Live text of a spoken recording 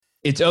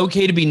It's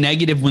okay to be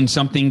negative when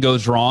something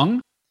goes wrong,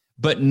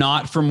 but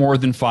not for more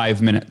than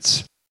 5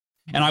 minutes.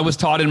 And I was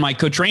taught in my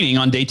co-training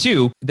on day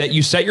 2 that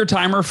you set your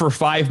timer for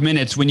 5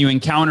 minutes when you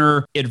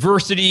encounter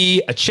adversity,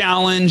 a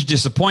challenge,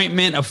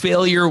 disappointment, a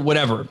failure,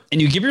 whatever.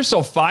 And you give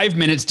yourself 5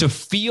 minutes to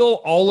feel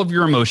all of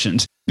your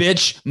emotions.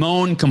 Bitch,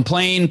 moan,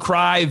 complain,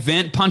 cry,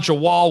 vent, punch a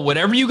wall,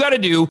 whatever you got to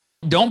do.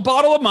 Don't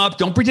bottle them up.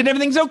 Don't pretend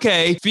everything's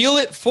okay. Feel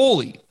it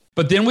fully.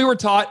 But then we were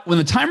taught when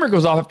the timer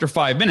goes off after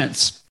 5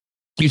 minutes,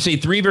 you say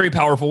 3 very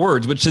powerful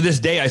words, which to this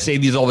day, I say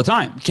these all the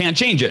time. Can't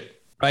change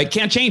it, right?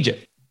 Can't change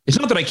it. It's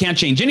not that I can't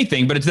change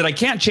anything, but it's that I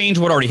can't change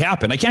what already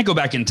happened. I can't go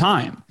back in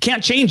time.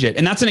 Can't change it.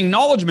 And that's an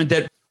acknowledgement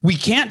that we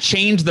can't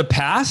change the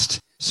past.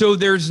 So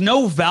there's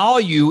no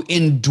value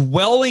in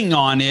dwelling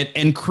on it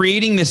and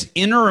creating this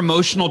inner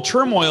emotional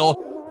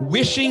turmoil,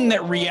 wishing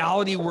that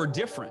reality were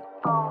different.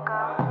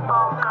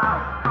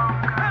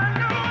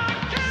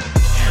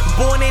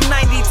 Born in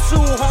 92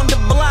 on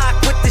the block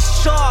with the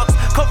Sharks.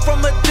 Come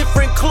from a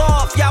different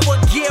cloth, y'all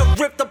would get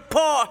ripped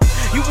apart.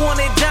 You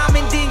want it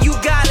diamond, then you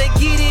gotta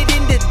get it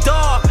in the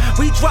dark.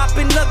 We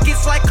dropping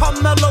nuggets like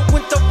Carmelo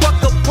went to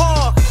Rucker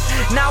Park.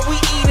 Now we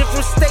eating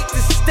from state to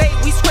state,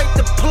 we scrape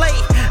the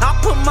plate. I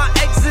put my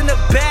eggs in a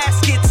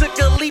basket, took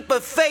a leap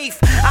of faith.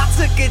 I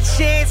took a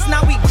chance,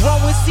 now we grow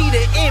and see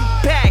the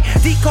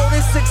impact.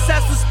 Decoding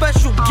success with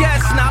special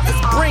guests, now let's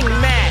bring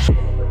Matt.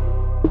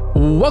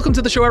 Welcome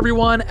to the show,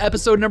 everyone.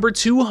 Episode number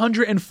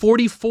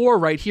 244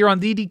 right here on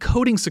the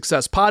Decoding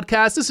Success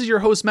podcast. This is your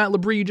host, Matt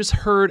Labrie. You just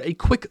heard a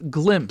quick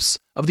glimpse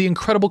of the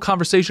incredible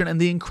conversation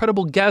and the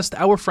incredible guest,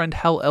 our friend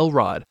Hal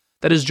Elrod,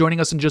 that is joining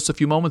us in just a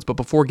few moments. But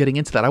before getting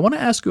into that, I want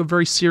to ask you a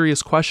very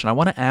serious question. I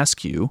want to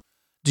ask you,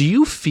 do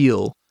you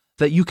feel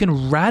that you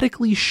can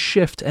radically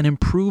shift and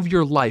improve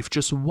your life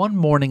just one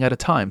morning at a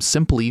time,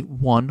 simply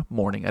one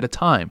morning at a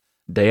time,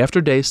 day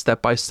after day,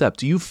 step by step?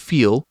 Do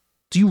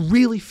you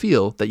really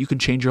feel that you can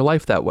change your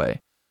life that way?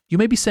 You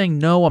may be saying,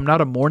 no, I'm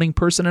not a morning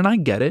person, and I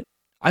get it.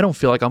 I don't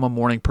feel like I'm a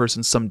morning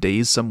person some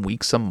days, some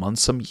weeks, some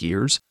months, some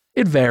years.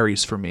 It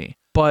varies for me.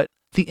 But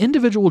the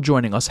individual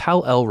joining us,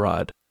 Hal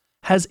Elrod,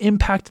 has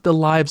impacted the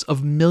lives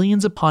of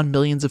millions upon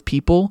millions of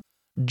people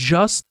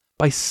just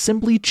by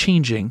simply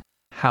changing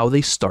how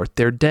they start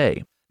their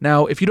day.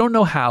 Now, if you don't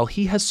know Hal,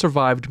 he has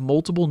survived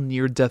multiple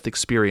near-death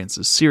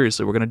experiences.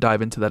 Seriously, we're going to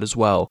dive into that as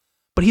well.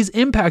 But he's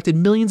impacted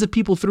millions of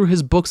people through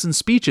his books and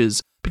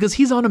speeches because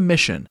he's on a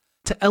mission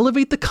to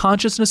elevate the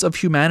consciousness of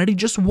humanity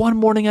just one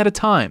morning at a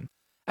time.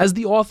 As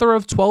the author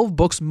of 12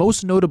 books,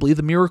 most notably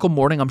The Miracle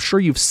Morning, I'm sure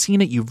you've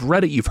seen it, you've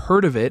read it, you've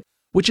heard of it,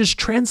 which is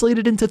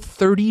translated into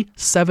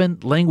 37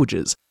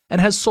 languages and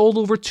has sold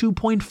over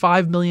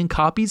 2.5 million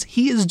copies.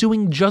 He is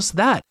doing just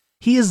that.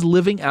 He is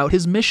living out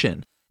his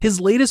mission. His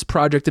latest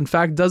project, in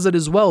fact, does it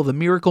as well, The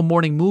Miracle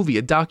Morning Movie,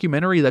 a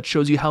documentary that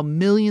shows you how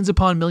millions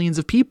upon millions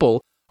of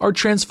people are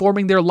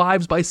transforming their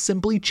lives by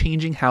simply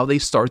changing how they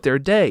start their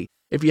day.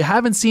 If you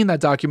haven't seen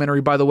that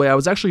documentary, by the way, I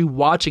was actually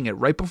watching it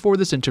right before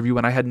this interview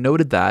and I had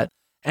noted that.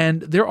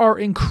 And there are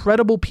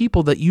incredible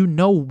people that you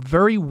know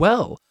very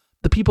well.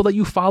 The people that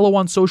you follow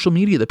on social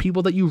media, the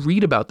people that you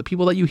read about, the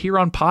people that you hear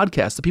on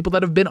podcasts, the people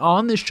that have been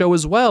on this show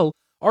as well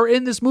are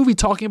in this movie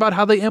talking about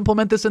how they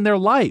implement this in their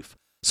life.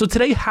 So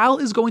today, Hal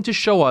is going to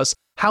show us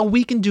how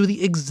we can do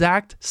the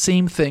exact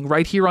same thing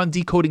right here on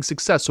Decoding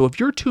Success. So if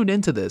you're tuned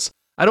into this,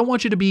 I don't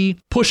want you to be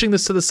pushing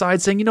this to the side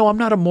saying, I'm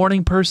not a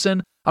morning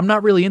person. I'm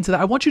not really into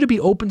that. I want you to be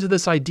open to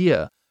this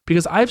idea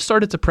because I've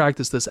started to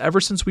practice this ever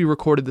since we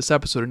recorded this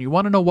episode. And you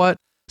want to know what?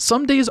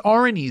 Some days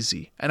aren't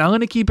easy, and I'm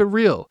going to keep it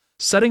real.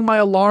 Setting my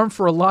alarm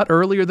for a lot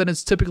earlier than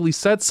it's typically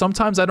set.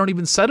 Sometimes I don't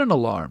even set an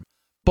alarm.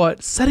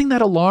 But setting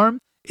that alarm,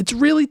 it's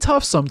really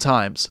tough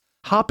sometimes.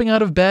 Hopping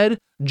out of bed,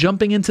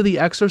 jumping into the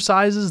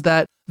exercises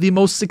that the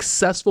most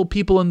successful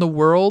people in the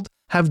world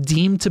have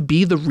deemed to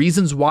be the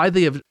reasons why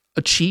they have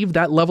achieved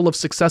that level of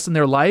success in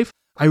their life.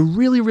 I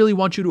really, really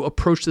want you to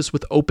approach this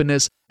with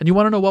openness. And you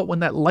want to know what? When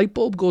that light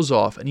bulb goes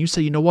off and you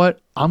say, you know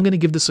what? I'm going to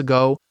give this a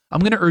go.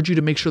 I'm going to urge you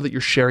to make sure that you're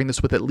sharing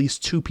this with at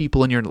least 2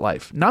 people in your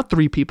life. Not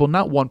 3 people,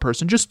 not 1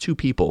 person, just 2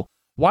 people.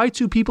 Why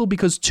 2 people?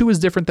 Because 2 is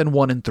different than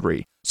 1 and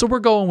 3. So we're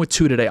going with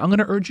 2 today. I'm going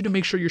to urge you to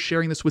make sure you're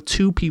sharing this with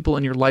 2 people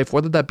in your life,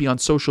 whether that be on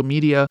social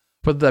media,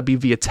 whether that be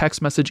via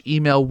text message,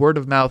 email, word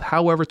of mouth,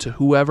 however, to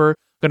whoever.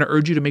 I'm going to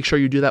urge you to make sure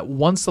you do that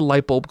once the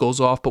light bulb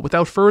goes off. But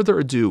without further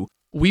ado,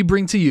 we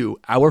bring to you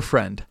our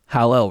friend,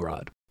 Hal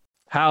Elrod.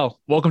 Hal,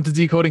 welcome to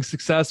Decoding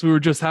Success. We were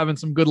just having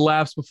some good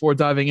laughs before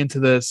diving into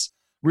this.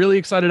 Really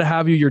excited to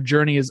have you. Your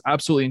journey is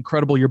absolutely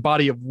incredible. Your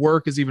body of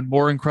work is even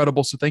more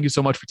incredible. So thank you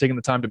so much for taking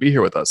the time to be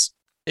here with us.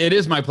 It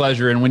is my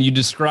pleasure. And when you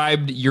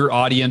described your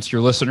audience,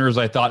 your listeners,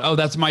 I thought, oh,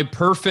 that's my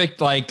perfect,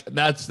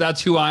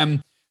 that's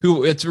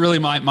who it's really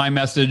my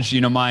message,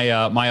 my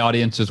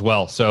audience as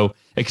well. So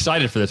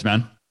excited for this,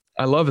 man.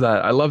 I love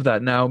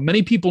that. Now,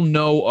 many people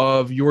know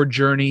of your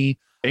journey,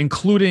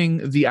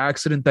 including the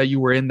accident that you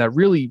were in that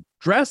really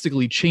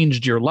drastically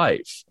changed your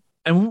life.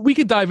 And we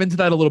could dive into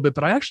that a little bit,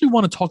 but I actually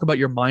want to talk about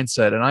your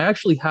mindset. And I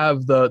actually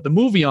have the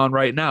movie on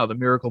right now, the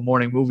Miracle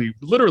Morning movie,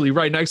 literally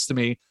right next to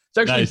me.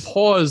 It's actually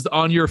paused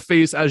on your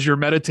face as you're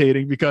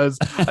meditating because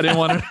I didn't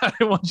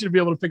want you to be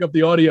able to pick up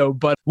the audio.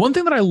 But one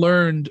thing that I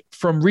learned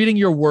from reading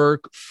your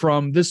work,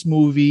 from this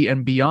movie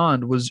and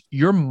beyond, was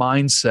your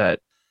mindset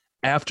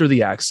after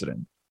the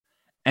accident.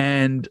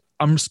 And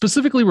I'm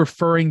specifically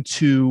referring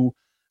to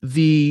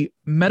the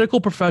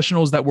medical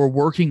professionals that were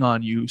working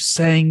on you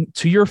saying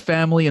to your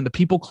family and the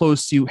people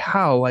close to you,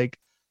 Hal, like,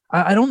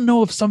 I don't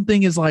know if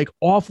something is like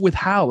off with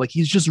Hal. Like,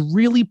 he's just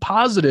really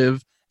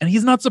positive and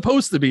he's not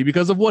supposed to be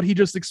because of what he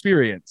just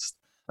experienced.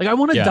 Like, I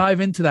want to dive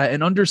into that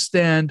and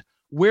understand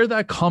where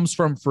that comes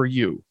from for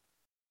you.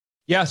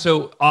 Yeah.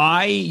 So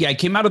I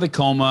came out of the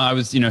coma. I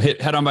was,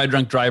 hit head on by a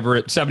drunk driver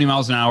at 70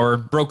 miles an hour,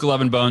 broke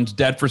 11 bones,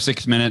 dead for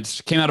 6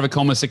 minutes, came out of a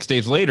coma 6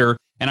 days later.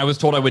 And I was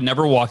told I would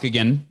never walk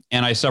again.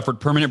 And I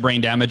suffered permanent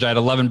brain damage. I had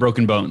 11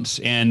 broken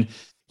bones. And,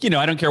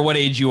 I don't care what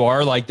age you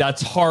are, like,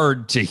 that's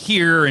hard to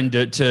hear. And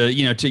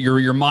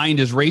your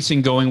mind is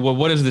racing going, well,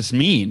 what does this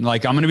mean?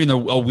 Like, I'm going to be in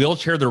a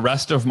wheelchair the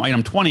rest of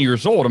I'm 20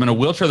 years old. I'm in a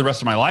wheelchair the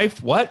rest of my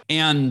life. What?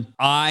 And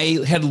I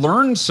had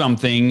learned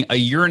something a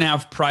year and a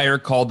half prior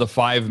called the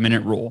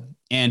 5-minute rule.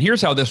 And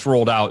here's how this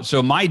rolled out.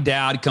 So my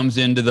dad comes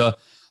into the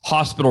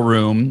hospital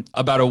room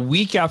about a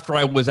week after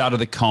I was out of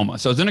the coma.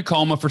 So I was in a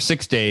coma for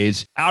 6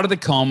 days, out of the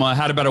coma,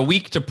 had about a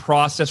week to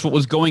process what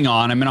was going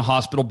on. I'm in a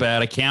hospital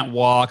bed. I can't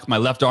walk. My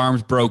left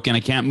arm's broken.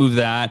 I can't move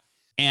that.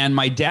 And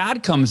my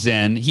dad comes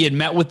in. He had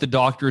met with the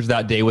doctors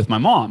that day with my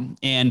mom.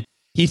 And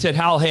he said,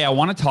 Hal, hey, I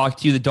want to talk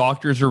to you. The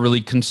doctors are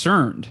really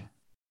concerned.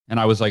 And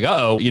I was like,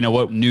 uh-oh,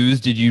 what news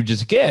did you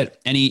just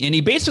get? And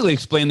he basically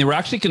explained they were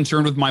actually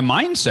concerned with my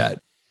mindset.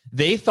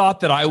 They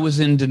thought that I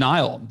was in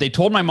denial. They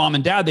told my mom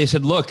and dad, they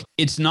said, look,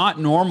 it's not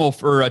normal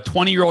for a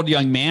 20-year-old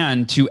young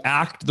man to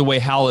act the way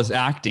Hal is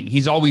acting.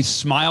 He's always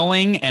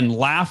smiling and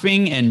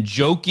laughing and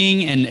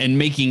joking and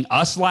making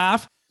us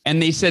laugh.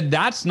 And they said,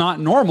 that's not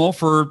normal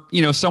for,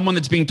 someone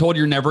that's being told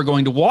you're never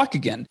going to walk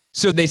again.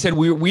 So they said,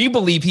 we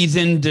believe he's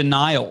in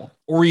denial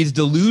or he's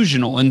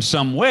delusional in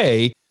some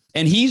way.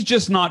 And he's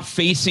just not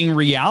facing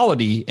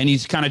reality and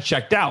he's kind of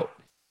checked out.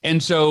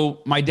 And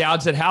so my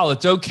dad said, Hal,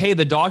 it's okay.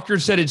 The doctor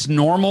said it's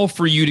normal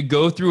for you to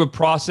go through a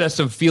process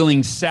of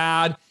feeling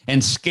sad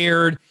and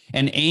scared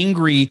and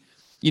angry,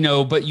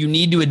 but you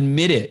need to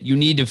admit it. You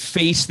need to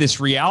face this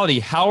reality.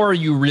 How are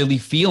you really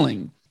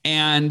feeling?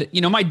 And,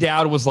 my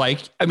dad was like,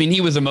 he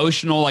was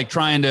emotional, like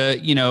trying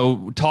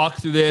to,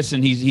 talk through this,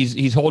 and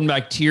he's holding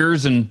back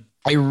tears. And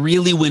I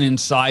really went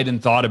inside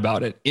and thought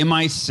about it. Am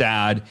I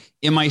sad?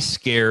 Am I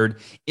scared?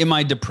 Am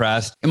I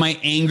depressed? Am I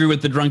angry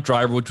with the drunk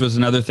driver, which was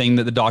another thing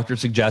that the doctor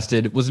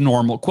suggested was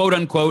normal, quote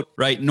unquote,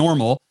 right?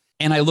 Normal.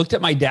 And I looked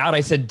at my dad. I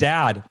said,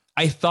 Dad,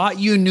 I thought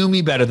you knew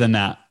me better than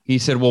that. He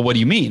said, well, what do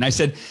you mean? I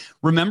said,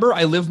 remember,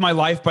 I lived my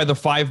life by the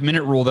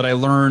 5-minute rule that I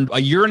learned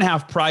a year and a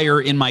half prior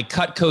in my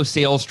Cutco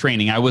sales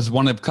training. I was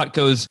one of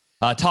Cutco's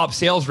top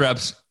sales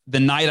reps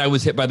the night I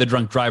was hit by the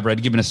drunk driver.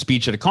 I'd given a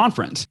speech at a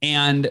conference.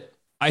 And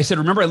I said,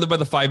 remember, I live by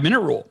the 5-minute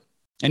rule.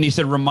 And he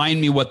said,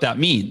 remind me what that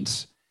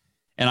means.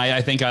 And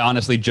I think I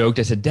honestly joked.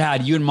 I said,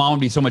 Dad, you and Mom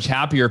would be so much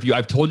happier if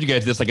I've told you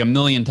guys this like a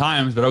million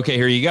times, but okay,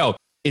 here you go.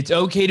 It's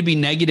okay to be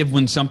negative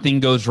when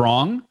something goes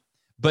wrong,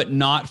 but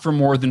not for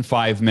more than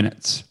 5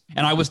 minutes.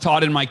 And I was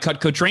taught in my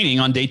Cutco training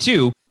on day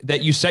 2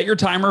 that you set your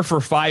timer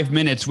for 5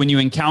 minutes when you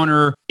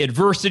encounter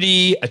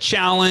adversity, a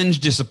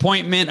challenge,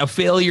 disappointment, a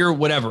failure,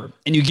 whatever.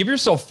 And you give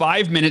yourself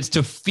 5 minutes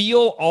to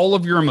feel all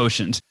of your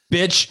emotions.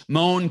 Bitch,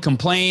 moan,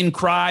 complain,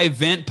 cry,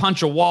 vent,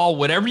 punch a wall,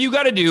 whatever you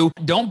got to do.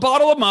 Don't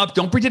bottle them up.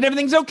 Don't pretend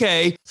everything's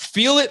okay.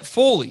 Feel it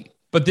fully.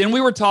 But then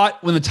we were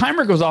taught when the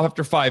timer goes off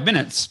after 5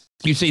 minutes,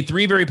 you say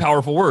 3 very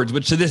powerful words,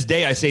 which to this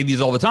day, I say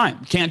these all the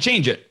time. Can't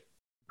change it,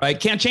 right?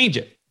 Can't change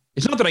it.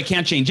 It's not that I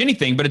can't change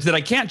anything, but it's that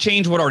I can't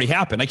change what already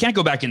happened. I can't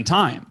go back in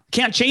time.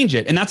 Can't change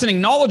it. And that's an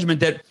acknowledgement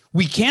that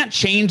we can't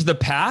change the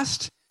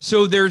past.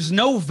 So there's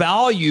no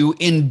value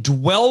in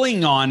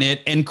dwelling on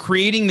it and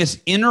creating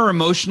this inner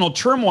emotional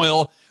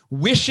turmoil,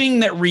 wishing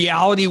that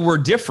reality were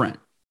different.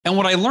 And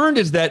what I learned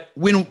is that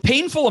when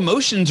painful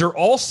emotions are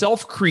all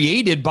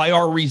self-created by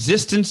our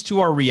resistance to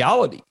our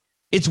reality,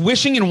 it's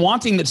wishing and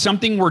wanting that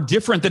something were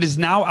different that is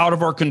now out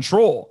of our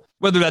control.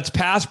 Whether that's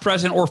past,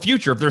 present, or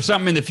future. If there's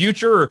something in the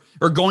future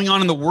or going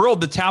on in the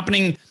world that's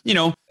happening,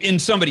 in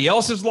somebody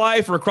else's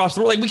life or across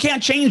the world, like we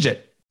can't change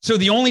it. So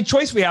the only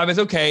choice we have is,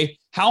 okay,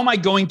 how am I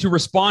going to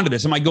respond to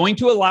this? Am I going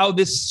to allow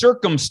this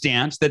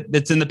circumstance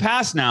that's in the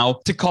past now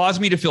to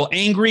cause me to feel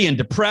angry and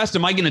depressed?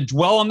 Am I going to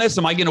dwell on this?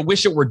 Am I going to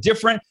wish it were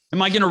different?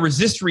 Am I going to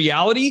resist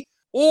reality?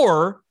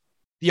 Or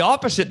the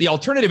opposite, the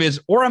alternative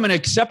is, or I'm going to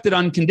accept it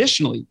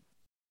unconditionally.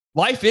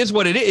 Life is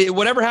what it is.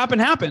 Whatever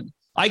happened, happened.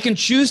 I can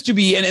choose to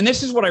be, and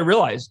this is what I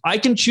realized, I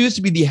can choose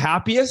to be the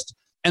happiest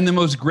and the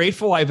most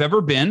grateful I've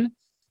ever been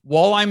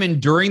while I'm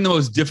enduring the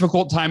most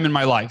difficult time in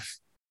my life.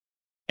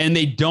 And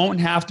they don't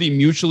have to be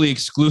mutually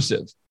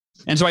exclusive.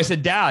 And so I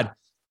said, Dad,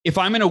 if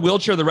I'm in a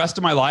wheelchair the rest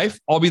of my life,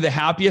 I'll be the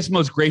happiest,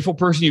 most grateful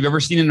person you've ever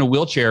seen in a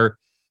wheelchair,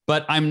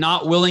 but I'm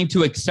not willing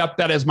to accept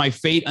that as my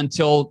fate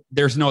until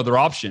there's no other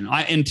option.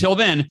 Until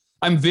then,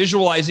 I'm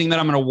visualizing that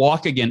I'm going to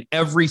walk again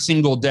every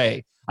single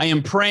day. I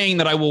am praying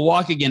that I will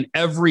walk again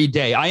every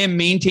day. I am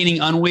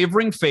maintaining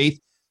unwavering faith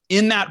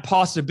in that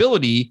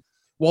possibility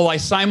while I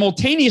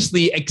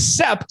simultaneously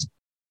accept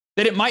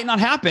that it might not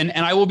happen.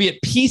 And I will be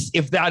at peace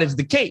if that is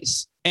the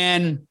case.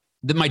 And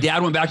then my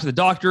dad went back to the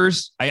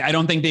doctors. I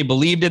don't think they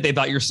believed it. They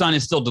thought your son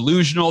is still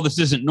delusional. This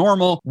isn't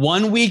normal.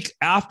 1 week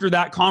after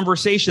that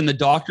conversation, the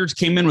doctors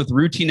came in with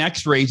routine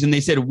x-rays and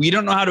they said, we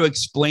don't know how to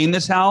explain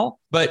this, Hal,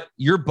 but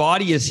your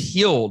body is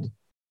healed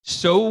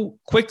so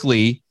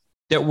quickly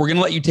that we're going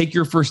to let you take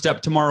your first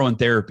step tomorrow in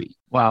therapy.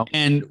 Wow.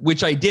 And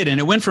which I did. And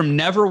it went from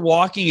never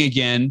walking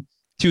again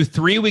to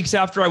 3 weeks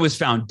after I was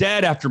found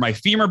dead, after my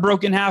femur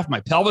broke in half, my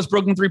pelvis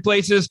broke in 3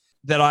 places,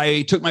 that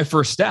I took my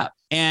first step.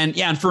 And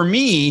yeah, and for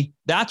me,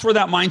 that's where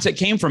that mindset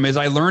came from. Is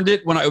I learned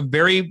it when I was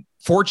very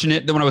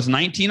fortunate that when I was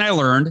 19, I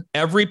learned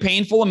every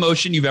painful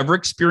emotion you've ever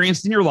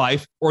experienced in your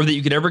life, or that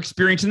you could ever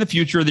experience in the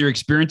future, that you're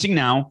experiencing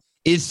now,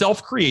 is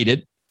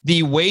self-created.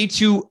 The way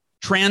to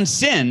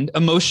transcend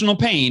emotional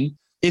pain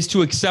is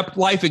to accept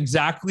life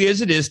exactly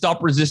as it is,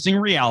 stop resisting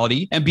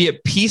reality, and be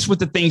at peace with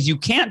the things you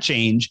can't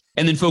change,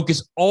 and then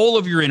focus all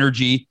of your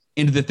energy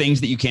into the things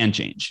that you can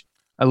change.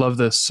 I love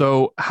this.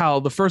 So,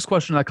 Hal, the first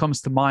question that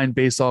comes to mind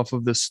based off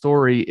of this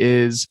story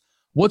is,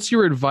 what's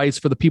your advice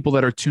for the people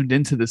that are tuned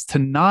into this to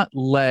not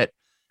let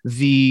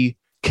the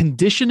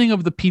conditioning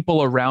of the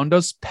people around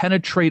us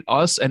penetrate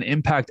us and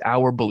impact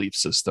our belief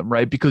system,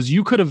 right? Because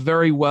you could have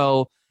very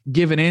well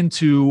given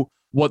into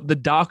what the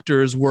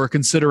doctors were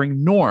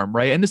considering norm,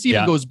 right? And this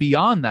even goes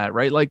beyond that,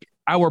 right? Like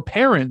our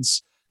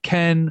parents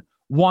can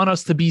want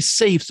us to be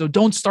safe, so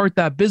don't start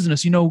that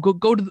business. Go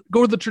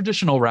to the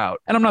traditional route.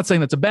 And I'm not saying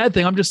that's a bad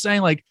thing. I'm just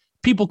saying, like,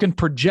 people can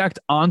project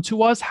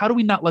onto us. How do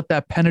we not let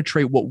that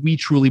penetrate what we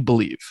truly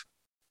believe?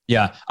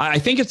 Yeah, I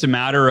think it's a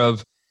matter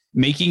of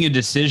making a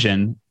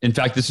decision. In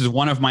fact, this is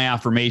one of my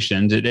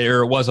affirmations. It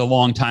was a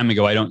long time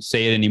ago. I don't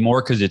say it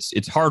anymore because it's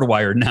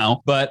hardwired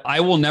now. But I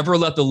will never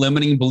let the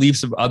limiting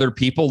beliefs of other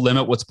people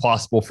limit what's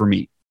possible for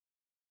me.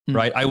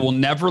 Right? I will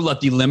never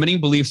let the limiting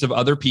beliefs of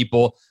other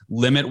people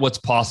limit what's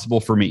possible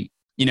for me.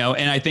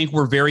 And I think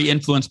we're very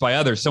influenced by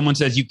others. Someone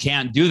says you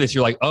can't do this.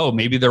 You're like, oh,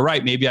 maybe they're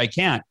right. Maybe I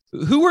can't.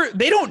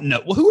 They don't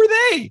know. Well, who are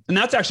they? And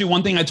that's actually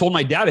one thing I told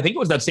my dad. I think it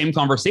was that same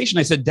conversation.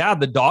 I said,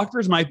 Dad, the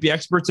doctors might be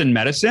experts in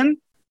medicine,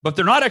 but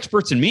they're not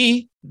experts in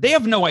me. They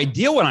have no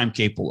idea what I'm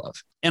capable of.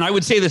 And I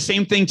would say the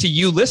same thing to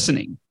you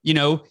listening.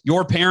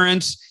 Your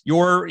parents,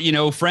 your,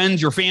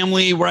 friends, your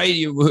family,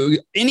 right?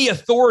 Any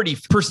authority,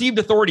 perceived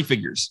authority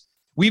figures.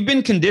 We've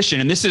been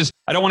conditioned, and this is,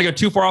 I don't want to go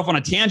too far off on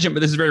a tangent,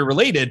 but this is very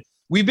related.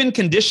 We've been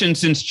conditioned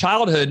since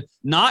childhood,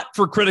 not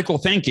for critical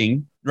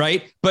thinking,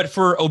 right? But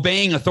for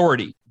obeying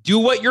authority. Do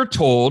what you're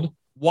told.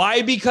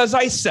 Why? Because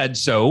I said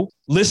so.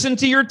 Listen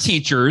to your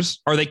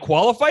teachers. Are they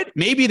qualified?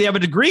 Maybe they have a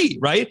degree,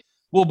 right?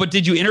 Well, but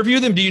did you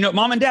interview them? Do you know,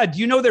 Mom and Dad, do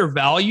you know their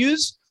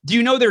values? Do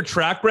you know their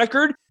track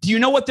record? Do you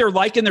know what they're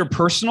like in their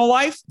personal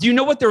life? Do you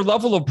know what their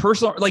level of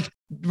personal,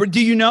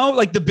 do you know,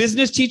 like the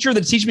business teacher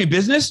that teaches me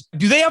business?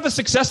 Do they have a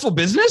successful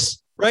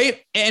business?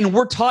 Right? And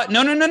we're taught,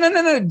 no.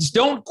 Just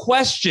don't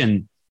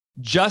question.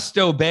 Just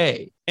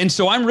obey. And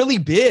so I'm really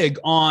big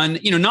on,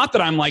 not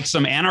that I'm like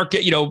some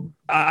anarchist,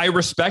 I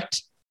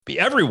respect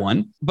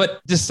everyone,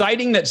 but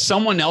deciding that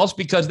someone else,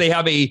 because they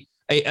have a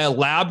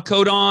lab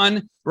coat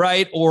on,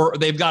 right? Or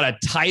they've got a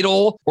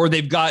title, or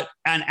they've got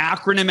an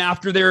acronym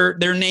after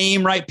their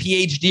name, right?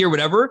 PhD or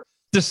whatever,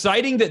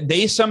 deciding that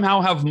they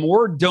somehow have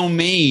more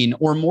domain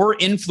or more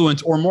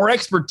influence or more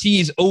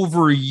expertise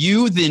over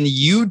you than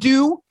you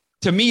do,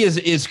 to me is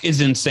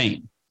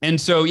insane. And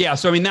so,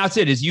 that's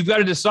it, is you've got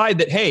to decide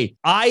that, hey,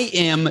 I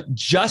am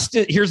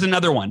here's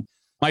another one.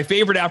 My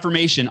favorite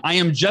affirmation. I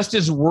am just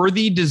as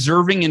worthy,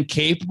 deserving, and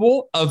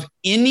capable of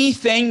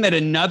anything that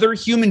another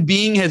human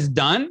being has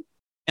done,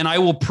 and I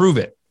will prove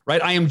it,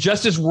 right? I am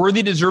just as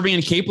worthy, deserving,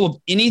 and capable of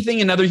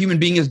anything another human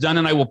being has done,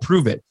 and I will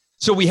prove it.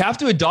 So we have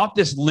to adopt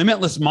this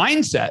limitless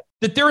mindset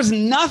that there is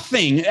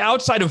nothing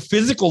outside of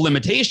physical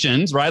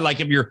limitations, right?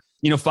 Like if you're,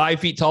 5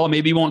 feet tall,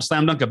 maybe you won't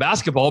slam dunk a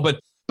basketball, but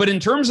in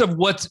terms of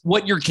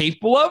what you're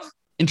capable of,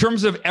 in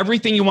terms of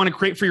everything you want to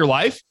create for your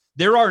life,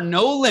 there are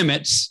no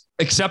limits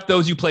except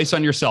those you place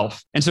on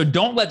yourself. And so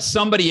don't let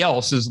somebody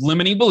else's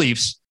limiting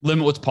beliefs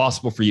limit what's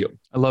possible for you.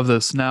 I love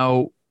this.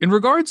 Now, in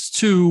regards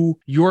to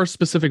your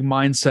specific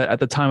mindset at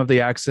the time of the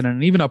accident,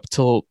 and even up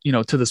till,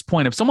 to this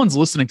point, if someone's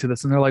listening to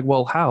this and they're like,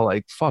 well, how?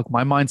 Like, fuck,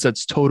 my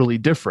mindset's totally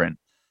different.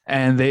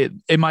 And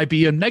it might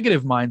be a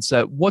negative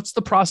mindset. What's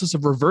the process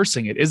of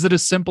reversing it? Is it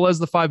as simple as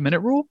the 5-minute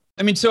rule?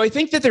 So I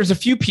think that there's a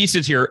few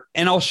pieces here,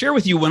 and I'll share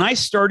with you when I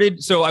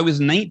started. So I was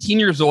 19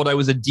 years old. I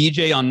was a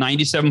DJ on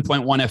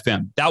 97.1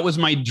 FM. That was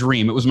my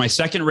dream. It was my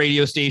second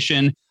radio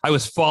station. I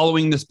was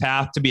following this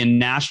path to be a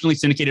nationally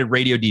syndicated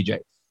radio DJ.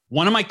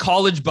 One of my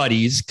college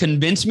buddies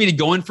convinced me to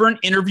go in for an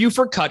interview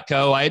for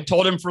Cutco. I had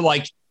told him for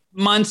like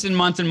months and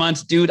months and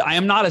months, dude, I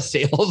am not a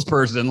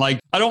salesperson.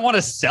 Like, I don't want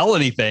to sell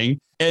anything.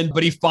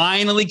 But he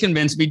finally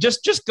convinced me,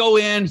 just go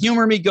in,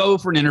 humor me, go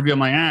for an interview. I'm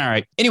like, all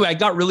right. Anyway, I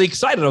got really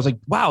excited. I was like,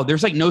 wow,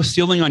 there's like no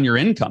ceiling on your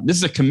income. This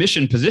is a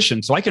commission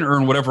position, so I can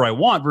earn whatever I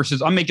want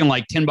versus I'm making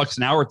like $10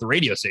 an hour at the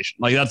radio station.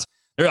 Like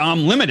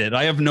I'm limited.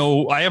 I have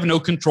no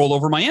control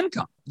over my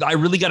income. I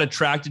really got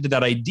attracted to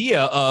that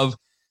idea of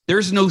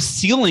there's no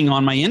ceiling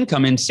on my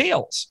income in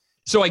sales.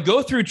 So I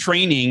go through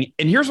training,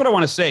 and here's what I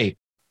want to say.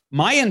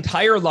 My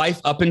entire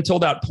life up until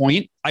that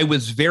point, I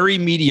was very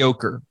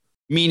mediocre,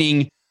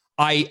 meaning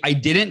I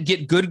didn't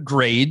get good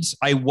grades.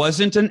 I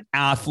wasn't an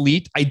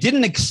athlete. I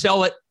didn't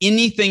excel at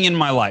anything in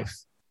my life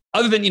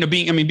other than,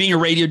 being a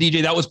radio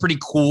DJ. That was pretty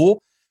cool,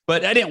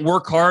 but I didn't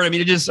work hard. I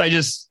mean,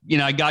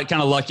 I got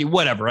kind of lucky,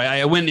 whatever.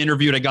 I went and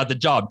interviewed, I got the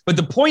job. But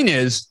the point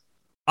is,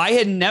 my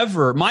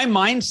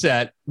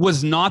mindset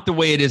was not the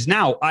way it is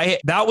now.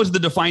 That was the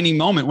defining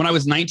moment when I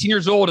was 19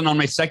 years old. And on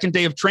my second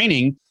day of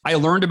training, I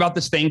learned about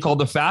this thing called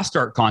the Fast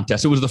Start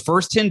Contest. It was the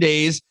first 10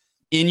 days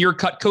in your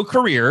Cutco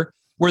career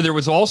where there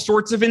was all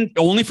sorts of,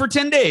 only for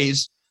 10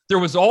 days, there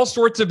was all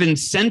sorts of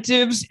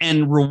incentives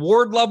and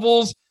reward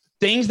levels,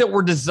 things that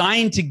were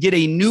designed to get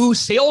a new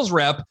sales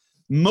rep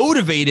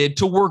motivated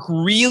to work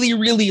really,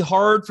 really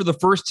hard for the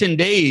first 10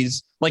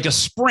 days, like a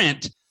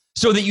sprint,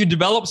 so that you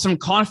develop some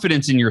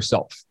confidence in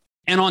yourself.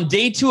 And on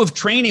day 2 of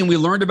training, we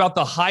learned about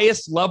the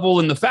highest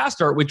level in the Fast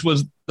Start, which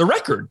was the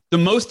record, the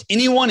most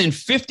anyone in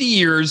 50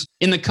 years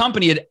in the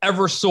company had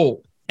ever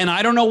sold. And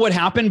I don't know what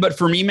happened, but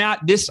for me,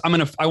 Matt,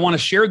 I want to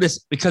share this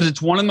because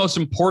it's one of the most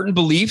important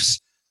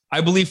beliefs I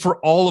believe for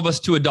all of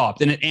us to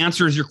adopt. And it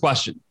answers your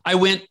question. I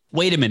went,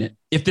 wait a minute.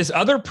 If this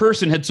other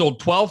person had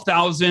sold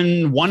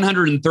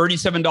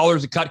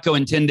 $12,137 at Cutco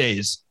in 10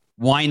 days,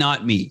 why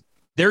not me?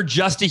 They're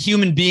just a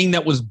human being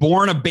that was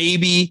born a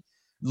baby,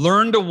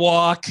 learned to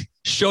walk,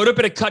 showed up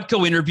at a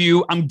Cutco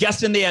interview. I'm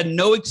guessing they had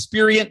no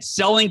experience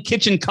selling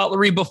kitchen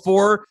cutlery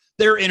before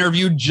their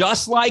interview,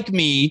 just like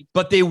me,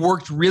 but they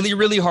worked really,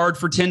 really hard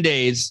for 10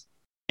 days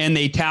and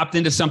they tapped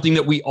into something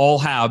that we all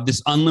have,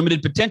 this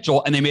unlimited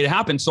potential, and they made it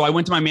happen. So I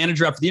went to my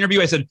manager after the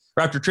interview.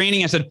 After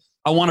training, I said,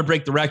 I want to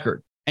break the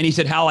record. And he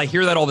said, Hal, I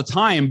hear that all the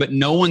time, but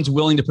no one's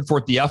willing to put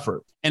forth the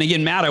effort. And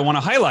again, Matt, I want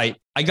to highlight,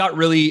 I got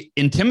really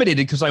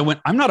intimidated because I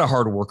went, I'm not a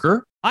hard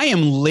worker. I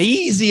am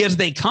lazy as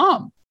they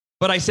come.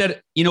 But I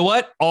said, you know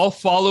what? I'll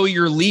follow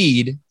your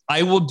lead.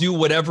 I will do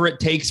whatever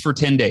it takes for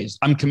 10 days.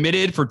 I'm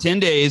committed for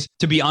 10 days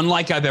to be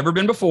unlike I've ever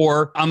been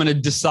before. I'm going to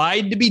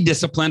decide to be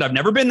disciplined. I've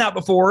never been that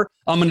before.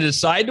 I'm going to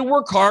decide to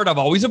work hard. I've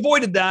always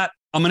avoided that.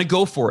 I'm going to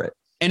go for it.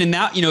 And in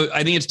that,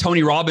 I think it's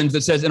Tony Robbins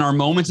that says, in our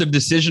moments of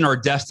decision, our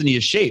destiny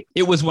is shaped.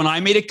 It was when I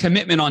made a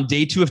commitment on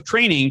day 2 of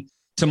training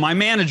to my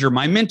manager,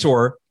 my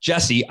mentor,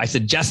 Jesse. I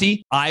said,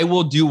 Jesse, I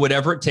will do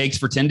whatever it takes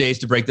for 10 days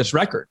to break this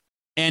record.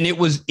 And it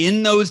was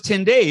in those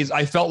 10 days,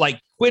 I felt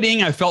like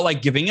quitting. I felt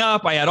like giving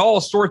up. I had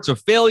all sorts of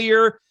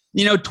failure.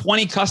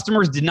 20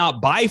 customers did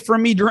not buy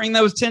from me during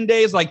those 10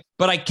 days.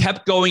 But I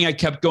kept going.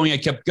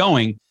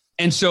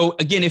 And so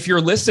again, if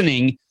you're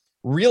listening,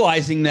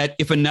 realizing that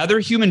if another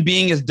human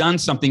being has done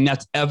something,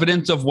 that's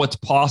evidence of what's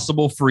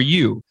possible for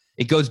you.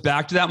 It goes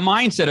back to that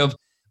mindset of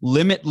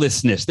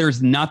limitlessness.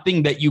 There's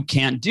nothing that you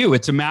can't do.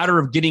 It's a matter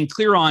of getting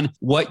clear on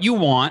what you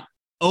want,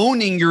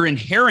 owning your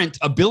inherent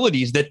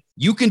abilities that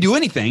you can do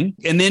anything,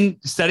 and then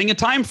setting a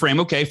time frame.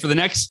 Okay, for the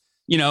next,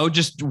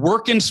 just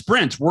work in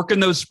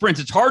those sprints.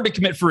 It's hard to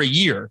commit for a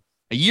year.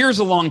 A year is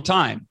a long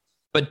time,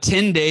 but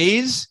 10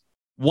 days,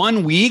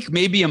 1 week,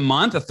 maybe a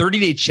month, a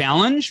 30-day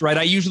challenge, right?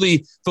 I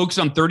usually focus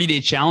on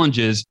 30-day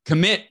challenges.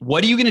 Commit.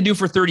 What are you going to do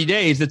for 30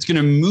 days that's going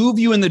to move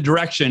you in the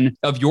direction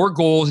of your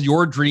goals,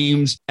 your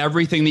dreams,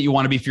 everything that you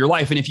want to be for your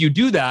life? And if you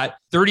do that,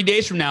 30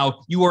 days from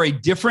now, you are a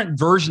different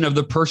version of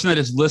the person that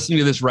is listening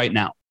to this right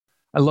now.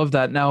 I love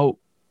that. Now,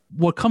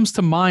 what comes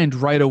to mind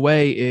right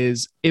away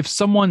is if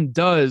someone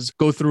does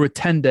go through a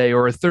 10-day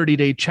or a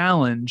 30-day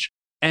challenge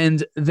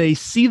and they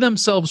see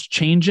themselves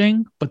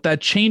changing, but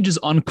that change is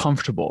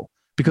uncomfortable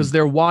because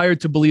they're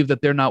wired to believe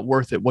that they're not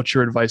worth it. What's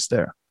your advice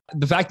there?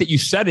 The fact that you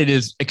said it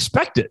is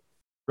expected,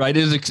 right?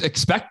 It is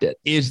expected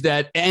is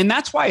that, and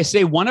that's why I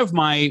say one of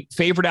my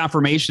favorite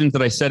affirmations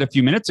that I said a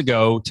few minutes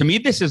ago, to me,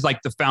 this is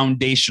like the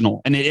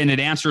foundational, and it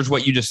answers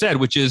what you just said,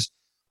 which is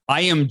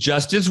I am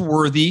just as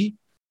worthy,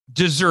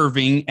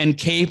 deserving, and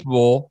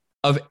capable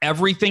of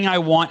everything I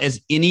want as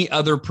any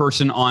other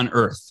person on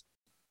earth.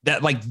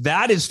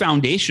 That is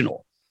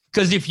foundational.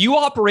 Because if you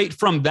operate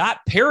from that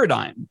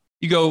paradigm,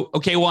 you go,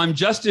 okay, well, I'm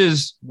just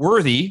as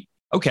worthy.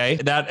 Okay,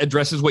 that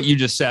addresses what you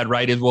just said,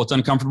 right? It's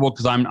uncomfortable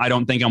because I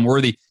don't think I'm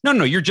worthy.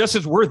 No, you're just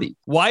as worthy.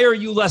 Why are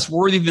you less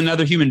worthy than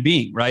another human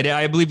being, right?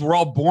 I believe we're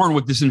all born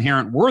with this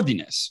inherent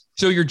worthiness.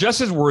 So you're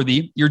just as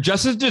worthy, you're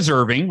just as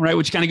deserving, right?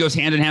 Which kind of goes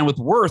hand in hand with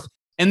worth.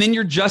 And then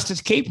you're just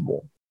as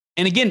capable.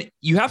 And again,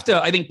 you have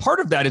to, I think part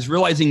of that is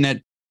realizing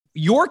that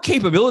your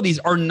capabilities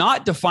are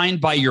not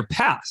defined by your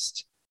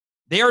past.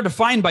 They are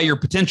defined by your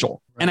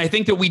potential. Right. And I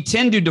think that we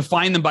tend to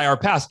define them by our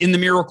past. In The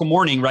Miracle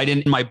Morning, right,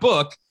 in my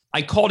book,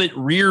 I called it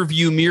rear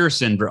view mirror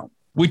syndrome,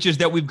 which is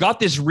that we've got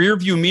this rear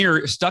view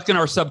mirror stuck in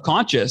our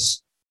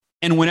subconscious.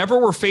 And whenever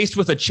we're faced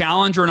with a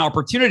challenge or an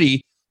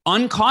opportunity,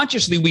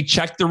 unconsciously, we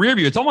check the rear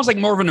view. It's almost like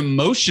more of an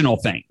emotional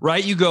thing,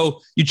 right? You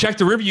check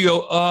the rear view, you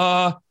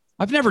go,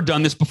 I've never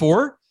done this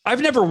before.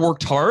 I've never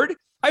worked hard.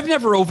 I've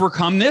never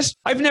overcome this.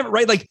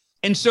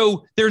 And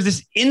so there's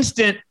this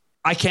instant,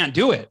 I can't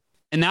do it.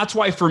 And that's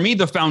why for me,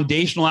 the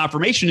foundational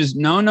affirmation is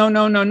no.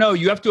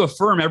 You have to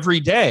affirm every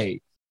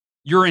day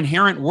your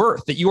inherent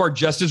worth, that you are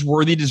just as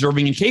worthy,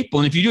 deserving, and capable.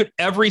 And if you do it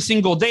every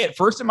single day, at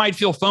first it might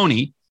feel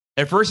phony.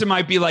 At first it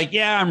might be like,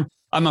 yeah,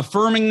 I'm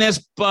affirming this,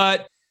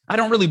 but I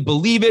don't really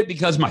believe it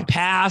because my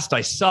past,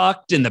 I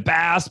sucked in the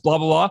past, blah,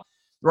 blah, blah,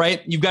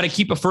 right? You've got to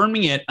keep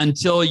affirming it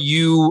until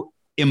you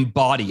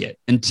embody it,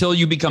 until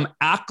you become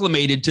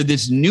acclimated to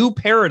this new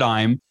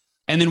paradigm.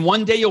 And then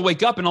one day you'll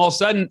wake up and all of a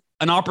sudden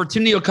an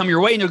opportunity will come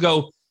your way and you'll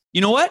go,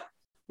 you know what?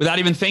 Without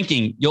even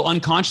thinking, you'll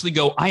unconsciously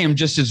go, I am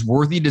just as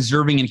worthy,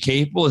 deserving, and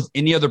capable as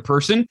any other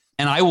person,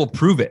 and I will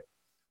prove it,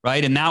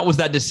 right? And that was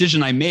that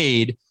decision I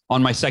made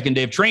on my second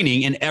day of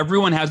training. And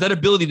everyone has that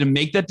ability to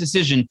make that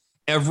decision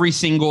every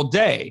single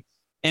day.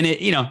 And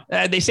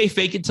they say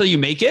fake it till you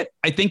make it.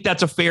 I think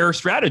that's a fair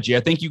strategy. I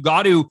think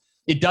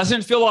it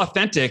doesn't feel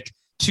authentic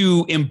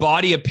to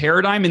embody a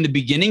paradigm in the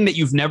beginning that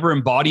you've never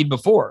embodied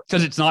before,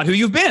 because it's not who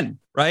you've been,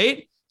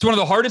 right? It's one of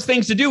the hardest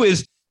things to do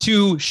is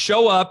to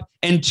show up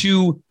and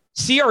to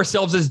see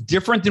ourselves as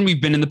different than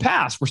we've been in the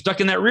past. We're stuck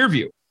in that rear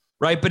view,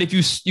 right? But if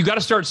you got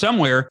to start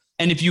somewhere.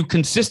 And if you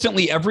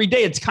consistently every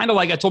day, it's kind of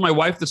like I told my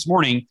wife this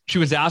morning, she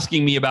was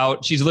asking me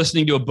she's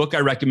listening to a book I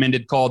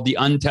recommended called The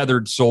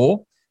Untethered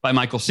Soul by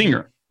Michael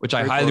Singer, which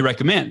I highly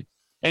recommend.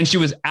 And she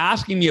was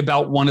asking me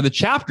about one of the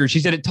chapters. She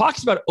said, it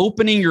talks about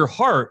opening your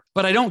heart,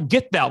 but I don't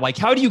get that. Like,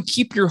 how do you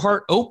keep your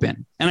heart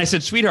open? And I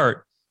said,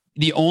 sweetheart,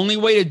 the only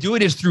way to do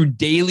it is through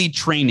daily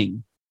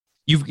training.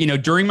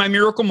 During my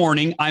miracle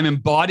morning, I'm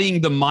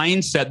embodying the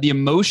mindset, the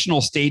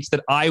emotional states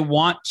that I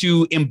want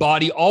to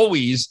embody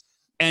always.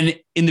 And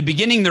in the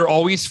beginning, they're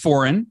always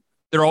foreign.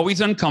 They're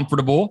always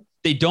uncomfortable.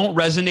 They don't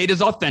resonate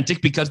as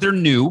authentic because they're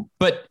new.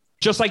 But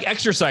just like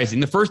exercising,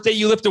 the first day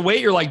you lift a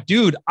weight, you're like,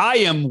 dude, I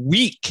am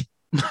weak.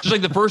 Just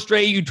like the first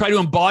day you try to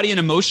embody an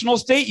emotional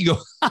state, you go,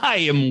 I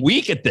am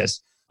weak at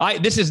this.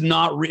 This is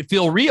not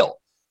feel real.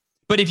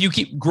 But if you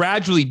keep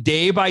gradually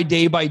day by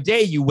day by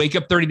day, you wake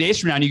up 30 days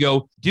from now and you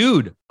go,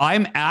 dude,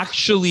 I'm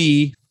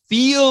actually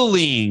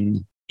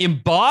embodying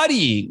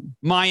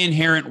my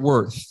inherent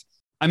worth.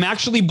 I'm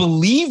actually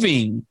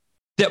believing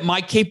that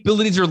my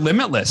capabilities are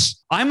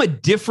limitless. I'm a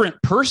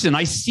different person.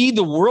 I see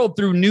the world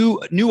through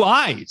new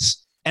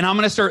eyes, and I'm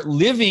going to start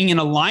living in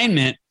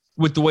alignment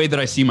with the way that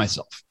I see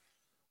myself.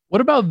 What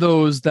about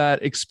those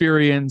that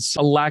experience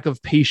a lack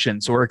of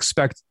patience or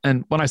expect,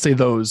 and when I say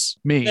those,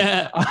 me,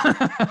 when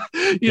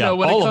it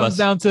comes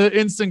down to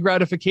instant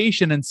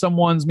gratification and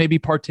someone's maybe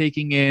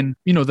partaking in,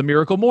 the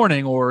Miracle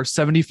Morning or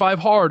 75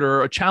 Hard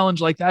or a challenge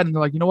like that. And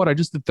they're like, you know what, I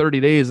just did 30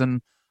 days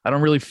and I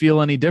don't really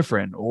feel any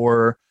different.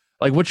 Or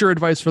like, what's your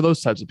advice for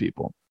those types of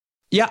people?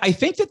 Yeah, I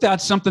think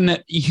that's something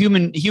that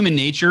human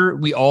nature,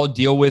 we all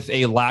deal with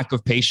a lack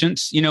of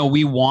patience.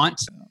 We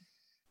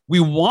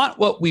want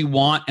what we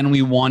want and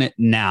we want it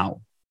now,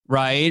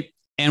 right?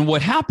 And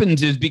what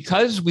happens is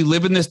because we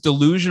live in this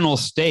delusional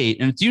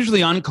state, and it's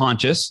usually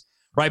unconscious,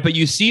 right? But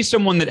you see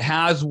someone that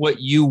has what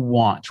you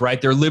want,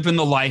 right? They're living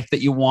the life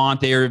that you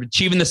want. They're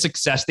achieving the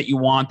success that you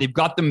want. They've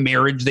got the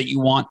marriage that you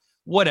want,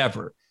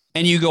 whatever.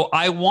 And you go,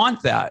 I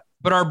want that.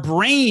 But our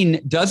brain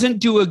doesn't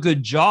do a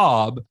good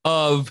job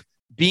of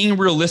being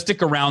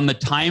realistic around the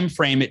time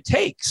frame it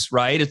takes,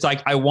 right? It's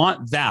like, I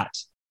want that.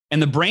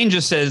 And the brain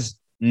just says,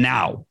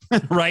 now,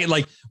 right?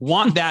 Like,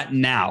 want that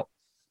now.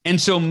 And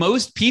so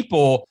most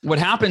people, what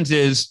happens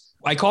is,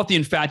 I call it the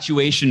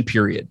infatuation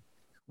period,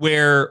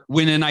 where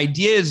when an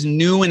idea is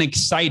new and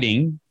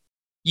exciting,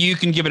 you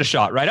can give it a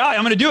shot, right?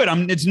 I'm going to do it.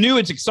 It's new,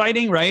 it's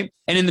exciting, right?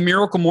 And in the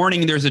Miracle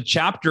Morning, there's a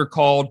chapter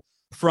called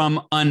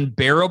From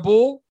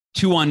Unbearable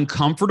to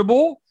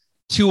Uncomfortable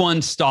to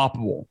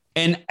Unstoppable.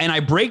 And I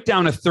break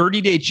down a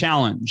 30-day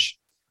challenge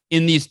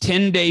in these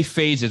 10-day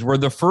phases, where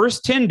the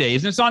first 10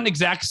 days, and it's not an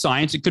exact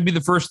science, it could be the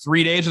first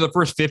 3 days or the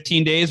first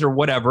 15 days or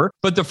whatever,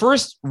 but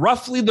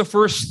roughly the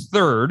first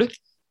third,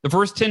 the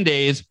first 10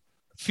 days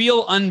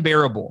feel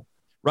unbearable,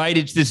 right?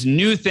 It's this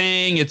new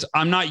thing.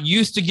 I'm not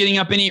used to getting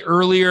up any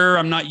earlier.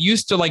 I'm not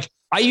used to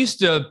I used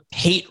to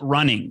hate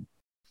running.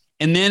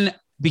 And then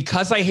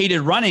because I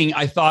hated running,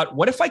 I thought,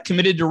 what if I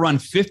committed to run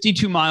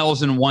 52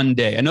 miles in one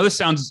day? I know this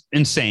sounds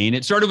insane.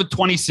 It started with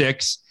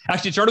 26.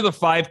 Actually, it started with a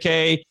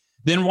 5K.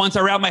 Then once I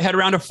wrapped my head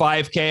around a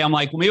 5K, I'm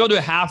like, well, maybe I'll do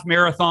a half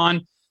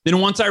marathon. Then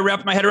once I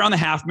wrapped my head around the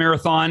half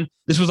marathon,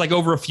 this was like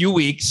over a few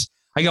weeks,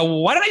 I go,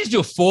 well, why don't I just do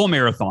a full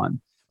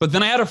marathon? But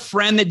then I had a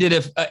friend that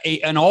did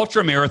an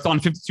ultra marathon,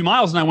 52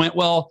 miles. And I went,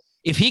 well,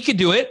 if he could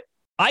do it,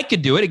 I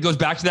could do it. It goes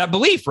back to that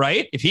belief,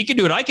 right? If he could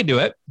do it, I could do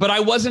it. But I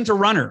wasn't a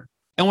runner.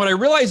 And what I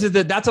realized is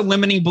that that's a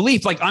limiting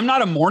belief. Like, I'm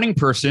not a morning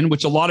person,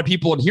 which a lot of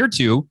people adhere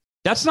to.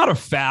 That's not a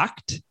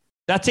fact.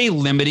 That's a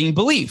limiting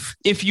belief.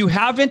 If you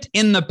haven't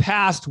in the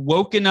past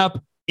woken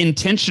up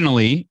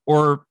intentionally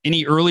or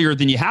any earlier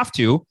than you have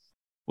to,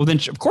 well, then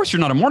of course you're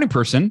not a morning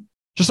person.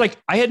 Just like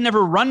I had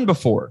never run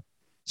before.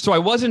 So I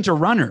wasn't a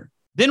runner.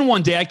 Then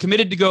one day I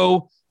committed to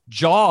go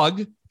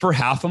jog for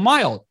half a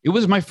mile. It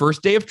was my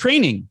first day of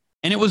training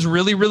and it was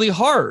really, really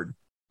hard.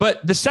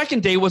 But the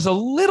second day was a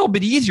little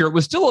bit easier.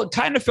 It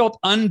kind of felt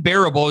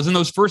unbearable. It was in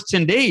those first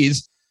 10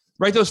 days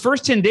right? Those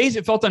first 10 days,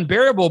 it felt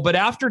unbearable. But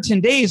after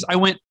 10 days, I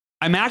went,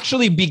 I'm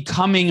actually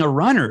becoming a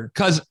runner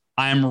because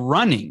I'm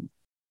running.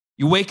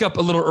 You wake up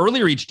a little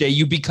earlier each day,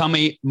 you become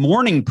a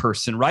morning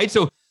person, right?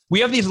 So we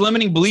have these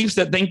limiting beliefs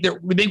that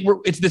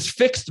it's this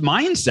fixed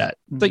mindset.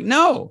 It's like,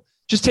 no,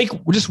 just take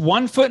just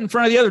one foot in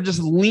front of the other,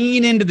 just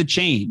lean into the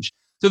change.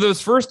 So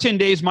those first 10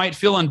 days might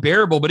feel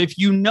unbearable, but if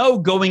you know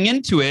going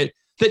into it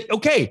that,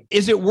 okay,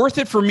 is it worth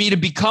it for me to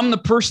become the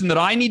person that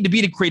I need to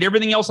be to create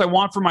everything else I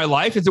want for my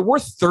life? Is it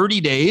worth 30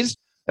 days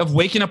of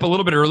waking up a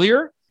little bit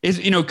earlier? Is,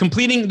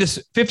 completing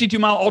this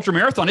 52-mile ultra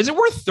marathon, is it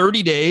worth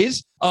 30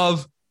 days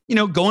of,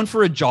 going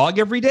for a jog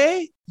every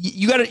day?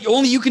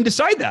 Only you can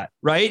decide that,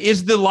 right?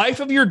 Is the life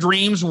of your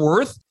dreams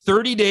worth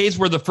 30 days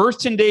where the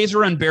first 10 days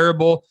are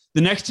unbearable,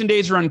 the next 10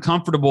 days are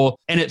uncomfortable,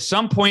 and at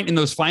some point in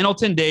those final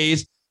 10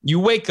 days, you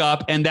wake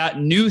up and that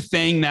new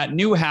thing, that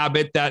new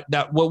habit, that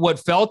what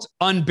felt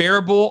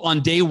unbearable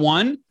on day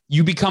one,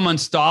 you become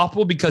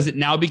unstoppable because it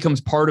now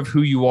becomes part of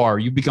who you are.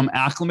 You become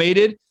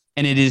acclimated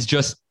and it is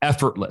just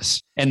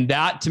effortless. And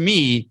that to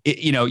me,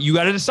 you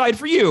got to decide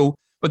for you.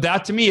 But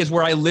that to me is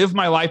where I live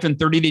my life in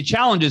 30-day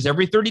challenges.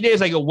 Every 30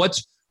 days, I go,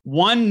 what's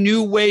one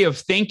new way of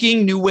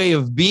thinking, new way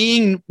of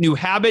being, new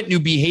habit, new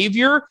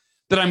behavior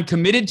that I'm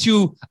committed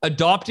to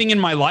adopting in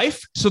my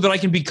life so that I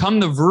can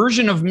become the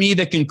version of me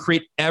that can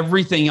create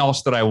everything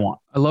else that I want.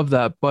 I love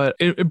that. But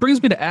it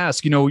brings me to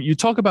ask, you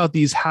talk about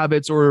these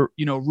habits or,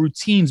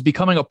 routines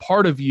becoming a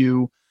part of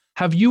you.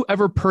 Have you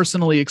ever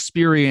personally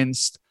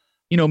experienced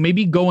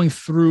maybe going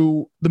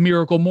through the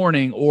Miracle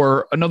Morning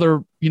or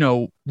another,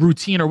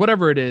 routine or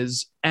whatever it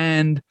is,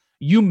 and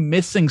you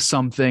missing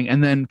something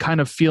and then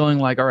kind of feeling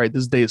like, all right,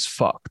 this day is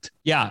fucked?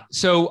 Yeah.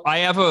 So I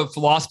have a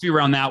philosophy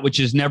around that, which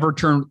is never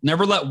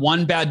let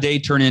one bad day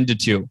turn into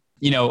two.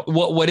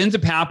 What ends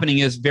up happening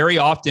is very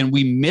often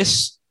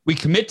we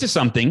commit to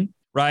something,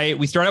 right?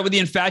 We start out with the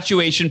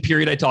infatuation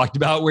period I talked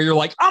about where you're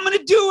like, I'm going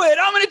to do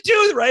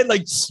it, right?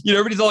 Like,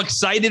 everybody's all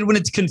excited when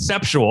it's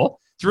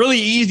conceptual. It's really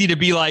easy to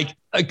be like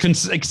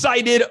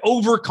excited,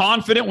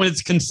 overconfident when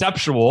it's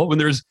conceptual, when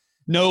there's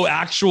no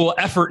actual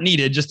effort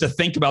needed just to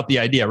think about the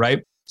idea,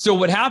 right? So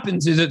what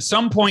happens is at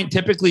some point,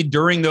 typically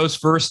during those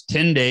first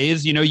 10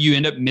 days, you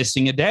end up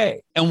missing a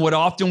day. And what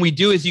often we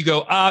do is you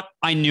go,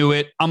 I knew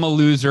it. I'm a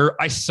loser.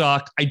 I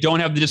suck. I don't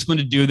have the discipline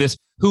to do this.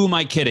 Who am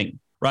I kidding?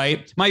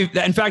 Right?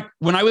 In fact,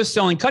 when I was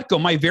selling Cutco,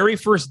 my very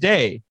first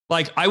day,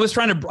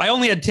 I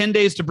only had 10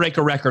 days to break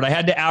a record. I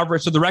had to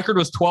average. So the record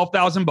was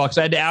 $12,000.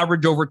 I had to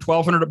average over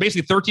 1,200,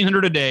 basically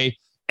 1,300 a day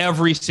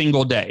every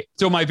single day.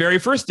 So my very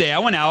first day, I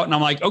went out and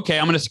I'm like, okay,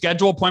 I'm going to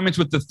schedule appointments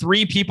with the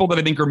 3 people that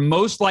I think are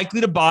most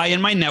likely to buy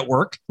in my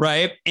network.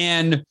 Right.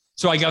 And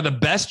so I got the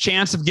best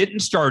chance of getting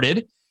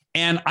started,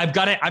 and I've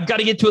got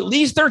to get to at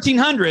least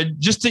 1,300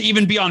 just to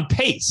even be on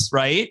pace.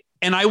 Right.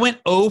 And I went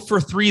 0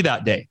 for 3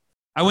 that day.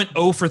 I went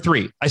 0 for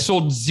 3. I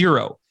sold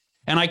 0.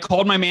 And I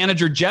called my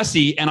manager,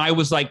 Jesse, and I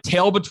was like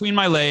tail between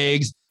my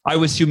legs. I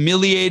was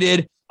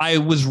humiliated. I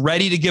was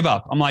ready to give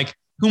up. I'm like,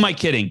 who am I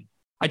kidding?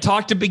 I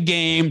talked a big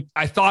game.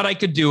 I thought I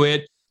could do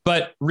it,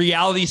 but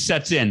reality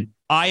sets in.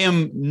 I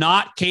am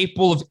not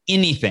capable of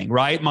anything,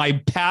 right?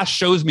 My past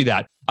shows me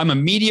that. I'm a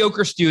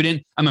mediocre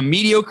student. I'm a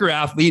mediocre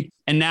athlete.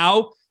 And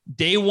now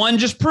day one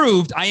just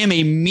proved I am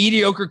a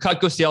mediocre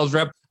Cutco sales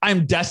rep.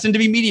 I'm destined to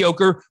be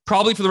mediocre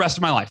probably for the rest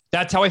of my life.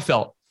 That's how I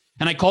felt.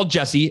 And I called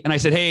Jesse and I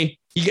said, hey,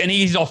 and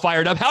he's all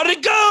fired up. How did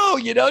it go?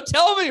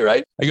 Tell me,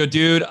 right? I go,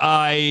 dude,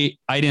 I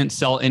didn't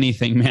sell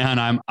anything,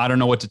 man. I don't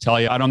know what to tell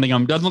you. I don't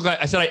think doesn't look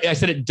like, I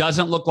said, it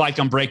doesn't look like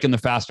I'm breaking the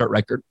fast start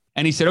record.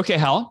 And he said, okay,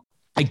 Hal,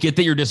 I get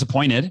that you're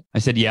disappointed. I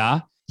said,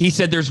 yeah. He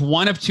said, there's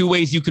one of 2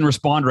 ways you can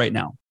respond right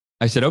now.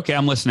 I said, okay,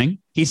 I'm listening.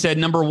 He said,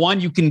 number 1,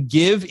 you can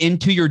give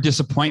into your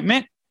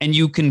disappointment and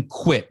you can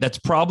quit. That's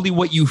probably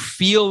what you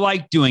feel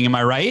like doing. Am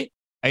I right?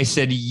 I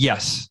said,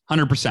 yes,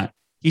 100%.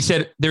 He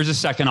said, there's a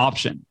second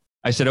option.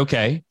 I said,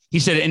 okay. He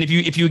said, and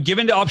if you give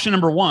into option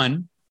number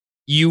 1,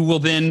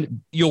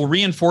 you'll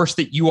reinforce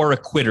that you are a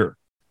quitter,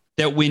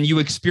 that when you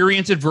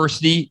experience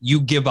adversity, you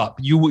give up.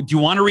 Do you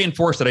want to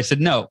reinforce that? I said,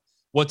 no.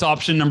 What's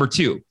option number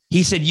 2?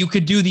 He said, you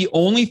could do the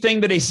only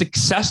thing that a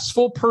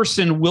successful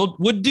person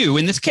would do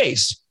in this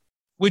case,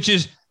 which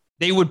is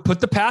they would put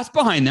the past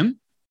behind them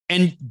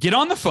and get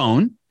on the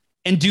phone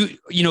and do,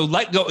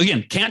 let go.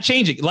 Again, can't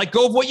change it. Let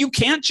go of what you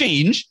can't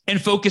change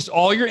and focus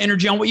all your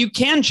energy on what you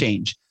can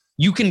change.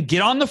 You can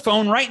get on the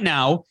phone right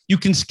now. You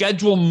can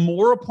schedule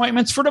more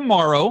appointments for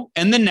tomorrow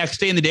and the next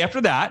day and the day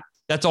after that.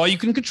 That's all you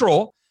can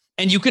control.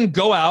 And you can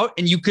go out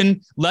and you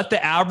can let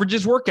the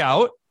averages work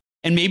out.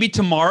 And maybe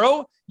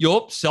tomorrow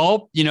you'll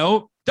sell,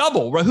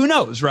 double. Who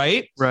knows,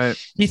 right? Right.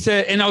 He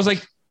said, and I was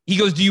like, he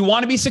goes, do you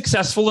want to be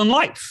successful in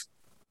life?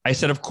 I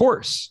said, of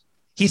course.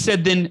 He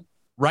said, then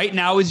right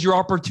now is your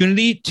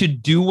opportunity to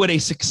do what a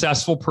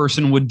successful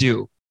person would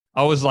do.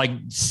 I was like,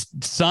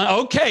 son,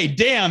 okay,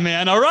 damn,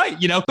 man. All right.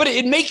 But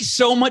it makes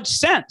so much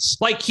sense.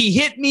 Like he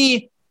hit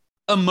me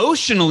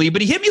emotionally,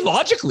 but he hit me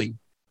logically.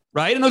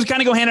 Right. And those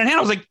kind of go hand in hand.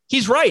 I was like,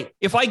 he's right.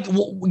 If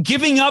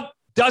giving up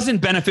doesn't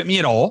benefit me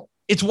at all,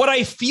 it's what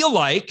I feel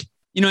like,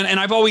 and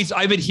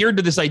I've adhered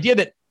to this idea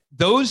that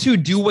those who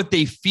do what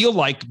they feel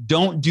like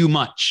don't do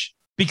much,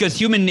 because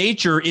human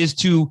nature is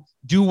to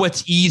do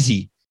what's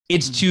easy.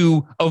 It's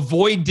to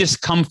avoid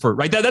discomfort,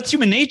 right? That's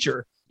human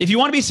nature. If you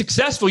want to be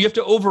successful, you have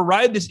to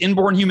override this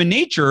inborn human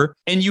nature,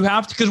 and you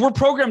have to,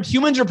 because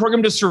humans are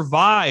programmed to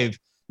survive,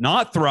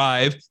 not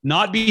thrive,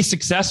 not be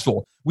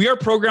successful. We are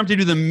programmed to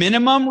do the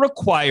minimum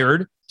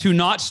required to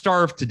not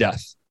starve to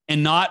death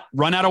and not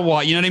run out of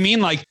water. You know what I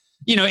mean? Like,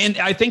 and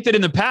I think that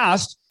in the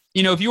past,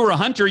 if you were a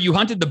hunter, you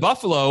hunted the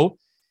buffalo,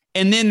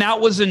 and then that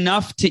was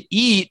enough to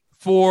eat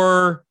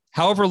for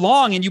however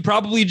long, and you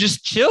probably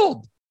just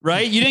chilled,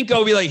 right? You didn't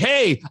go be like,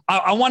 hey,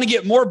 I want to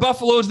get more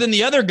buffaloes than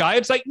the other guy.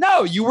 It's like,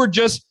 no, you were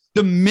just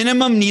the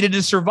minimum needed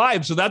to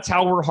survive. So that's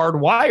how we're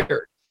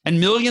hardwired. And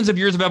millions of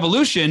years of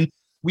evolution,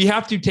 we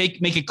have to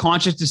make a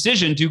conscious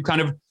decision to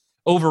kind of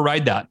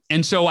override that.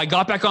 And so I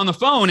got back on the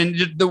phone,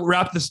 and to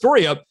wrap the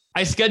story up,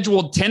 I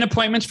scheduled 10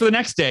 appointments for the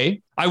next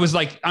day. I was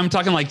like, I'm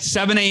talking like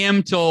 7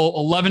 a.m. till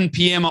 11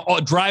 p.m.,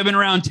 driving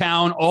around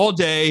town all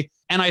day.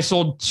 And I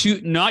sold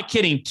not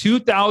kidding,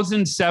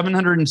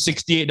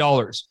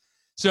 $2,768.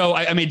 So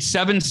I made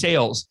 7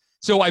 sales.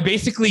 So I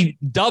basically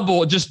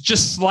doubled,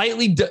 just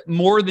slightly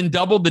more than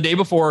doubled the day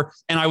before.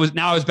 And I was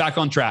back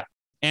on track.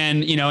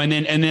 And,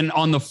 and then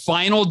on the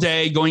final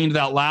day, going into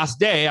that last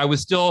day, I was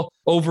still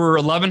over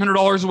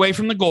 $1,100 away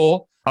from the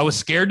goal. I was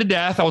scared to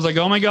death. I was like,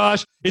 oh my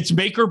gosh, it's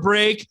make or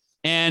break.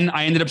 And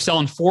I ended up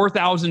selling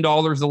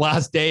 $4,000 the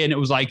last day. And it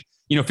was like,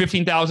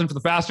 $15,000 for the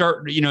fast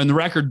start, in the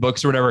record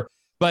books or whatever.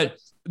 But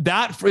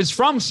that is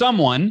from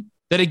someone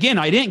that, again,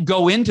 I didn't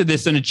go into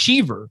this an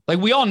achiever. Like,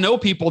 we all know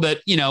people that,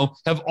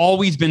 have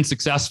always been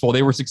successful.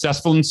 They were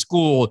successful in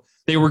school.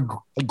 They were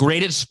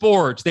great at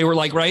sports. They were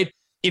like, right.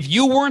 If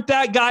you weren't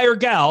that guy or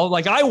gal,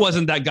 like I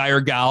wasn't that guy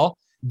or gal,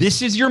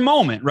 this is your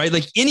moment, right?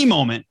 Like any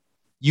moment,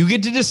 you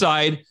get to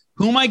decide,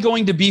 who am I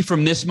going to be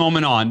from this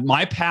moment on?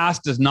 My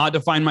past does not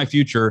define my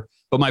future,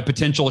 but my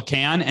potential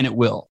can, and it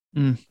will.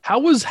 How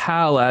was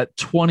Hal at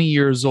 20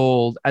 years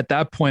old at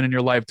that point in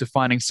your life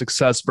defining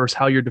success versus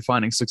how you're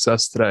defining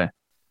success today?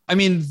 I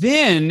mean,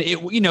 then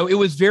it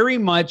was very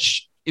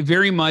much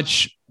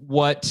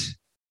what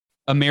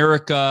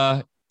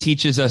America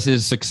teaches us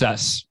is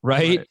success,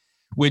 right?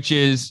 Which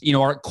is,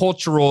 our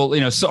cultural,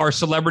 our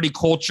celebrity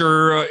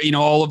culture,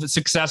 all of the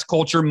success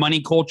culture,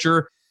 money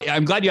culture.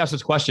 I'm glad you asked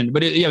this question,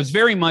 but it was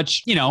very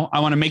much, I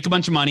want to make a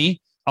bunch of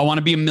money. I want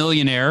to be a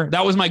millionaire.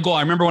 That was my goal.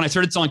 I remember when I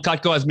started selling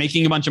Cutco, I was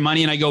making a bunch of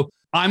money, and I go,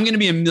 I'm going to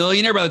be a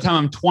millionaire by the time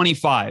I'm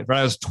 25, right?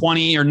 I was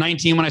 20 or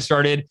 19 when I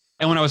started.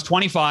 And when I was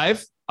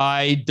 25,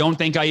 I don't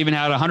think I even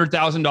had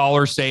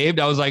 $100,000 saved.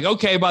 I was like,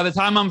 okay, by the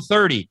time I'm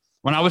 30,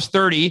 when I was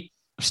 30,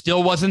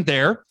 still wasn't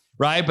there,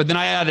 right? But then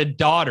I had a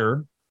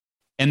daughter.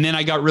 And then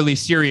I got really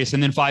serious.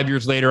 And then 5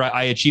 years later,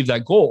 I achieved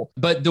that goal.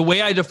 But the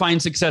way I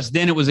defined success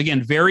then, it was,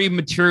 again, very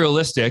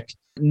materialistic.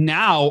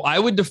 Now I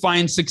would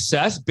define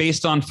success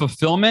based on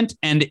fulfillment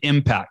and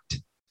impact.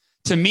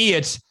 To me,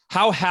 it's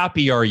how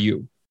happy are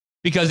you?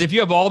 Because if you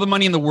have all the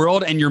money in the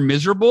world and you're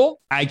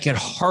miserable, I could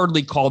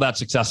hardly call that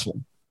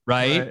successful,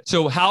 right?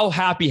 So how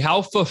happy,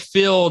 how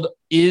fulfilled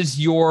is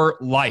your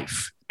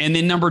life? And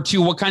then number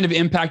 2, what kind of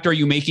impact are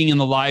you making in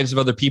the lives of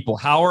other people?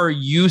 How are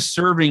you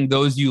serving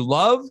those you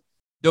love,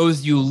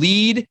 those you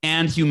lead,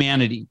 and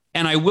humanity?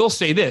 And I will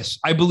say this,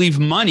 I believe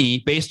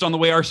money, based on the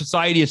way our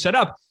society is set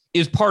up,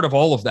 is part of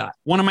all of that.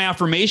 One of my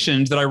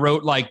affirmations that I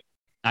wrote, when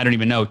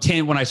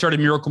I started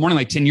Miracle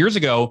Morning, 10 years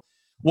ago,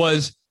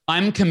 was,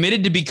 I'm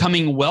committed to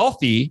becoming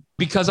wealthy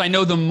because I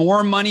know the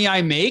more money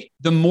I make,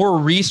 the more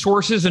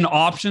resources and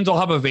options I'll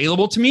have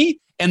available to me,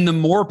 and the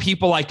more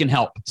people I can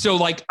help. So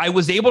I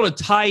was able to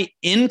tie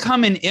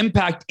income and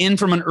impact in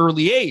from an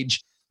early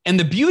age. And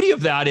the beauty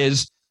of that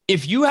is,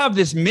 if you have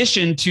this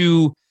mission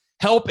to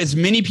help as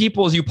many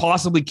people as you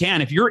possibly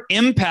can, if your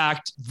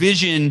impact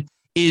vision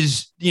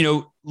is,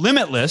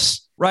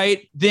 limitless,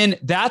 right, then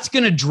that's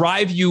going to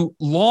drive you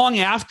long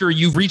after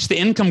you've reached the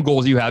income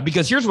goals you have.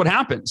 Because here's what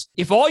happens.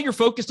 If all you're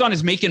focused on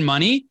is making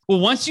money, well,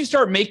 once you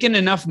start making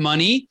enough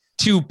money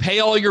to pay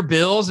all your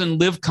bills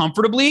and live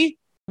comfortably,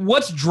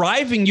 what's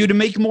driving you to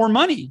make more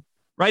money?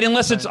 Right?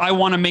 Unless it's, I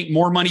want to make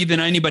more money than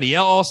anybody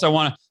else.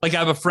 I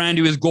have a friend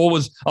whose goal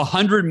was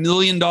 $100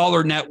 million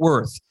net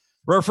worth.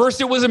 Where first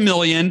it was $1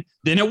 million,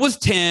 then it was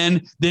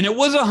 10, then it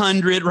was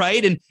 100,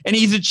 right? And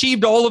he's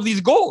achieved all of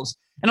these goals.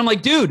 And I'm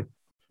like, dude,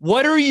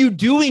 what are you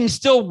doing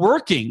still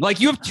working?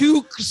 You have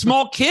 2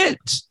 small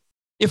kids.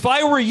 If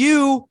I were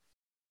you,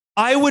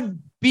 I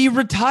would be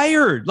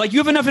retired. You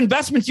have enough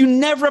investments, you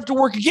never have to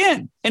work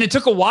again. And it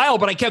took a while,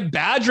 but I kept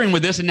badgering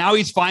with this. And now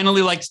he's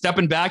finally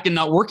stepping back and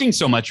not working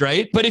so much,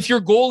 right? But if your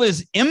goal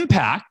is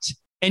impact,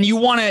 and you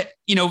want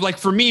to,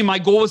 for me, my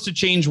goal was to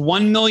change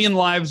 1 million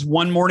lives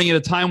one morning at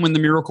a time when the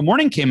Miracle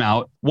Morning came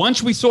out.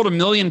 Once we sold 1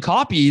 million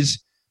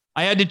copies,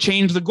 I had to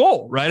change the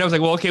goal, right? I was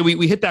like, well, okay,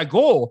 we hit that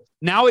goal.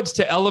 Now it's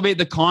to elevate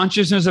the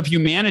consciousness of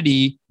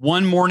humanity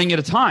one morning at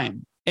a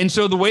time. And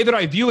so the way that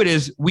I view it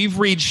is, we've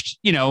reached,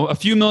 a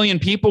few million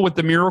people with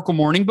the Miracle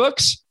Morning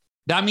books.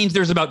 That means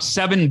there's about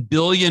 7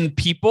 billion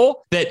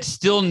people that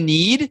still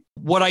need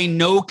what I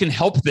know can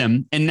help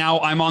them. And now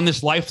I'm on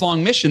this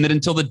lifelong mission that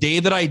until the day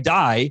that I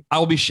die, I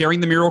will be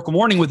sharing the Miracle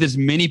Morning with as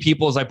many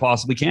people as I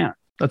possibly can.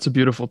 That's a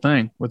beautiful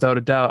thing, without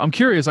a doubt. I'm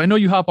curious. I know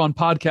you hop on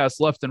podcasts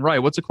left and right.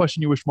 What's a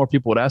question you wish more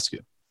people would ask you?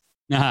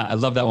 I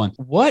love that one.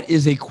 What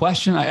is a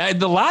question?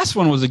 The last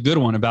one was a good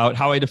one about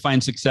how I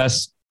define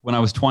success when I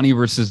was 20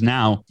 versus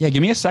now. Yeah,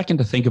 give me a second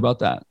to think about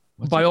that.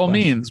 By all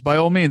means.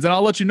 And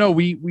I'll let you know,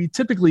 we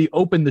typically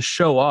open the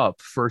show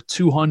up for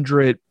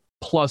 200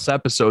 plus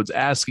episodes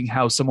asking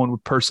how someone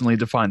would personally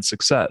define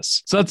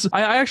success. So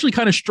I actually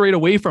kind of strayed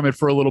away from it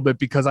for a little bit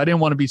because I didn't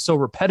want to be so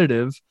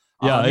repetitive.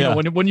 You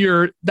know, when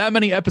you're that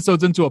many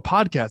episodes into a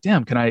podcast,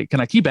 damn, can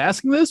I keep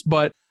asking this?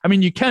 But I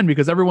mean, you can,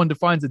 because everyone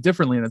defines it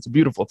differently, and it's a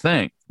beautiful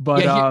thing.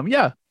 But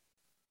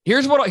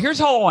Here's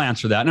how I'll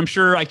answer that. And I'm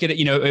sure I could,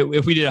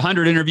 if we did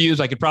 100 interviews,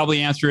 I could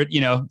probably answer it,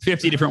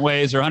 50 different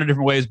ways or 100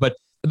 different ways. But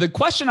the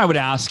question I would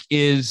ask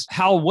is,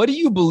 what do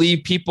you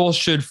believe people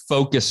should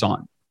focus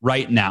on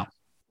right now?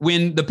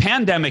 When the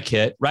pandemic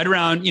hit right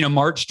around,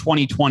 March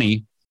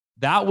 2020,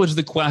 that was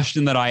the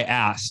question that I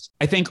asked.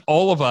 I think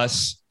all of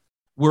us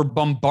were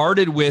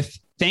bombarded with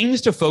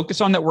things to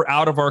focus on that were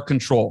out of our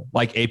control,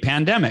 like a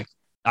pandemic.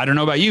 I don't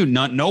know about you.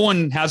 No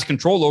one has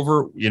control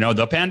over,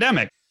 the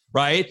pandemic,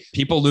 right?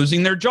 People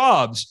losing their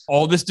jobs,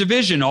 all this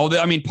division,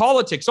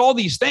 politics, all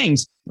these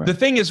things. Right. The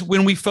thing is,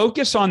 when we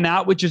focus on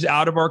that which is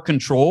out of our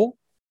control,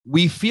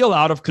 we feel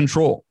out of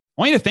control.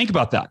 I want you to think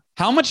about that.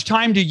 How much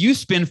time do you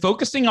spend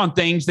focusing on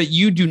things that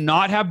you do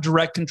not have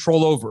direct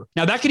control over?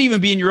 Now, that could even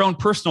be in your own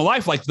personal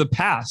life, like the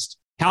past.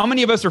 How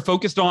many of us are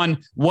focused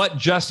on what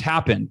just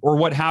happened or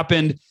what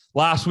happened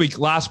last week,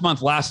 last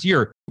month, last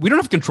year? We don't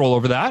have control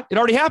over that. It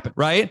already happened,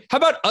 right? How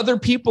about other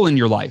people in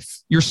your life,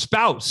 your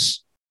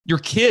spouse, your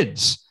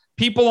kids,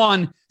 people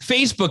on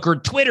Facebook or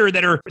Twitter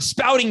that are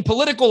spouting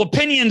political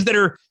opinions that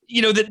are,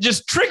 that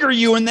just trigger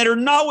you and that are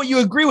not what you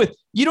agree with?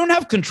 You don't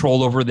have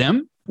control over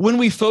them. When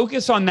we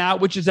focus on that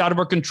which is out of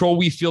our control,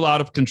 we feel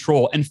out of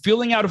control. And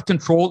feeling out of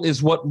control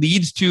is what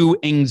leads to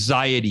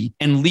anxiety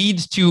and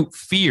leads to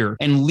fear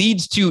and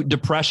leads to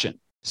depression.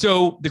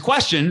 So the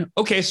question,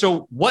 okay,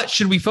 so what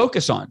should we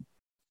focus on?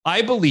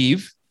 I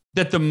believe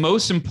that the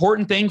most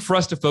important thing for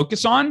us to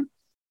focus on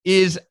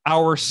is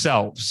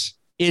ourselves.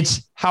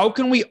 It's how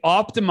can we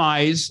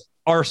optimize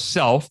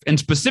ourselves, and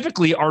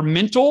specifically our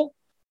mental,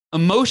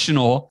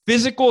 emotional,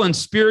 physical, and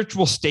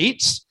spiritual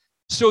states,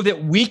 so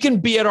that we can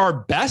be at our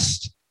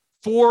best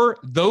for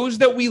those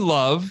that we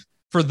love,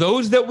 for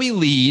those that we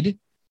lead,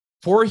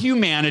 for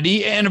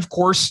humanity, and of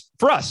course,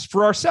 for us,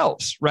 for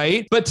ourselves,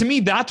 right? But to me,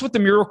 that's what the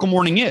Miracle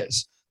Morning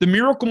is. The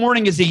Miracle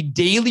Morning is a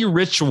daily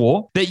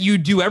ritual that you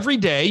do every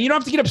day. You don't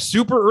have to get up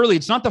super early.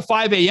 It's not the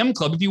 5 a.m.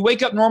 club. If you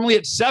wake up normally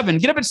at 7,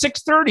 get up at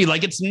 6:30.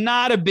 Like, it's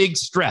not a big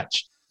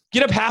stretch.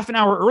 Get up half an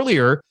hour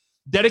earlier.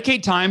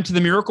 Dedicate time to the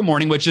Miracle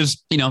Morning, which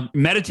is,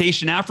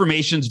 meditation,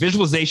 affirmations,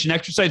 visualization,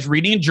 exercise,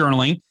 reading, and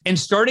journaling, and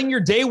starting your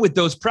day with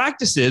those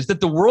practices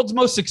that the world's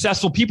most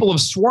successful people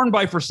have sworn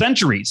by for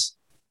centuries,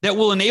 that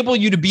will enable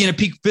you to be in a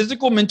peak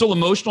physical, mental,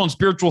 emotional, and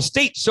spiritual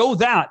state so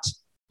that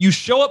you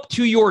show up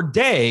to your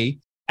day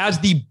as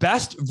the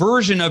best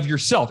version of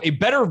yourself, a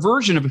better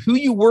version of who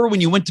you were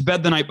when you went to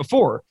bed the night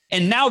before.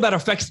 And now that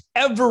affects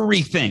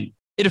everything.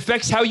 It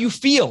affects how you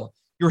feel.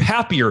 You're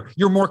happier,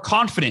 you're more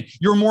confident,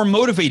 you're more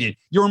motivated,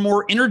 you're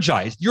more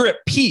energized, you're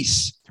at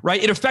peace,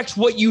 right? It affects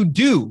what you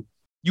do.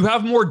 You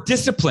have more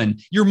discipline,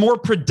 you're more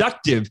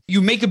productive, you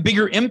make a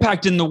bigger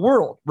impact in the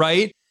world,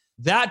 right?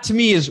 That to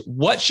me is,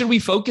 what should we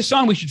focus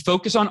on? We should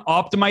focus on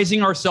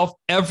optimizing ourselves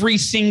every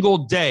single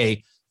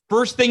day,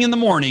 first thing in the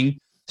morning,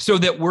 so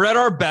that we're at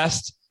our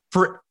best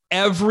for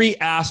every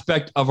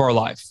aspect of our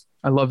life.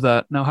 I love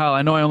that. Now, Hal,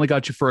 I know I only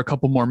got you for a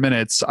couple more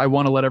minutes. I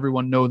want to let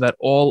everyone know that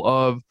all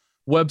of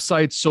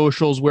websites,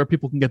 socials, where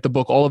people can get the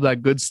book, all of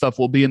that good stuff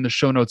will be in the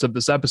show notes of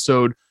this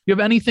episode. You have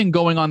anything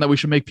going on that we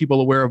should make people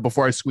aware of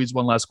before I squeeze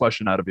one last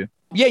question out of you?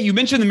 Yeah, you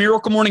mentioned the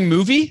Miracle Morning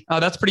movie.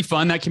 That's pretty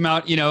fun. That came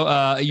out,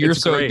 a year or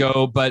so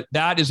ago, but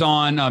that is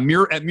on at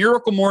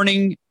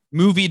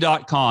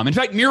miraclemorningmovie.com. In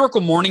fact,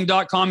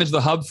 miraclemorning.com is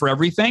the hub for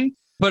everything.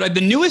 But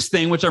the newest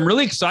thing, which I'm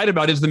really excited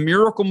about, is the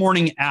Miracle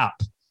Morning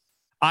app.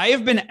 I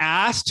have been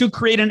asked to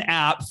create an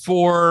app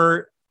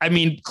for,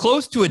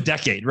 close to a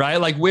decade, right?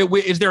 Like,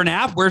 is there an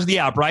app? Where's the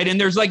app, right?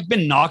 And there's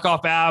been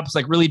knockoff apps,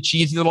 like really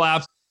cheesy little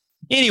apps.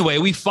 Anyway,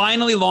 we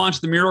finally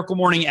launched the Miracle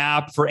Morning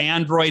app for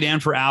Android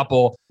and for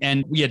Apple.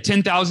 And we had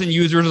 10,000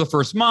 users the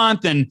first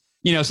month. And,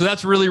 so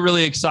that's really,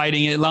 really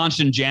exciting. It launched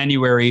in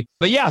January.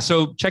 But yeah,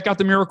 so check out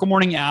the Miracle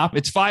Morning app.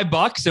 It's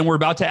 $5, and we're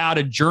about to add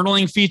a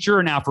journaling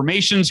feature, an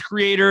affirmations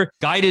creator,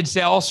 guided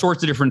sale, all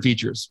sorts of different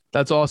features.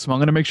 That's awesome. I'm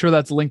going to make sure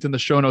that's linked in the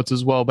show notes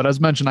as well. But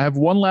as mentioned, I have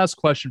one last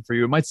question for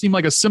you. It might seem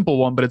like a simple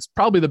one, but it's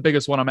probably the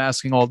biggest one I'm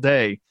asking all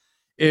day.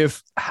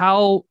 If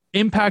Hal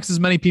impacts as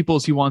many people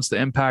as he wants to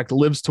impact,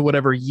 lives to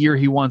whatever year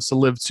he wants to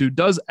live to,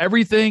 does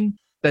everything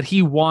that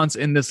he wants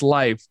in this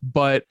life,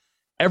 but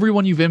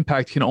everyone you've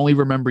impacted can only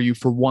remember you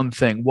for one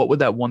thing, what would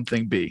that one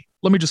thing be?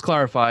 Let me just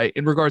clarify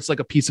in regards to like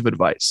a piece of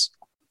advice.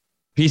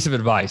 Piece of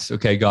advice.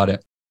 Okay, got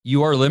it.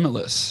 You are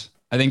limitless.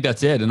 I think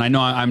that's it. And I know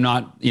I'm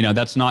not,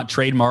 that's not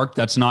trademarked.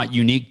 That's not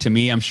unique to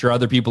me. I'm sure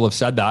other people have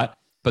said that,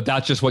 but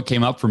that's just what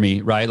came up for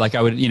me, right? Like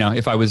I would,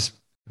 if I was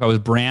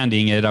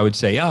branding it, I would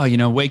say,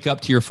 wake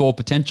up to your full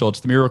potential.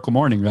 It's the miracle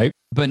morning, right?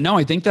 But no,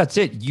 I think that's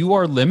it. You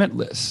are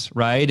limitless,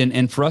 right?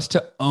 And for us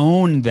to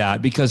own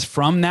that, because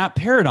from that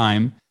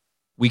paradigm,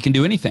 we can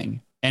do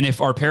anything. And if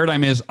our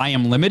paradigm is, I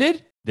am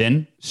limited,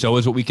 then so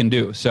is what we can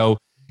do. So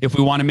if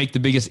we want to make the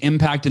biggest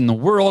impact in the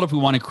world, if we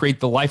want to create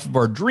the life of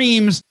our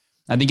dreams,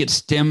 I think it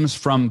stems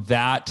from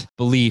that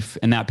belief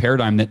and that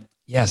paradigm that,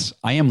 yes,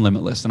 I am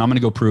limitless and I'm going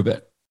to go prove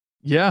it.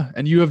 Yeah.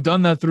 And you have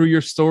done that through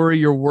your story,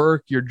 your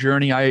work, your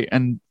journey.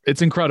 And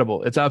it's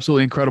incredible. It's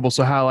absolutely incredible.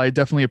 So Hal, I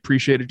definitely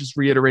appreciate it. Just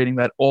reiterating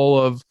that all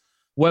of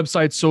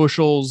websites,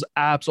 socials,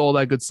 apps, all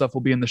that good stuff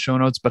will be in the show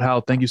notes. But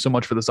Hal, thank you so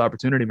much for this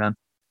opportunity, man.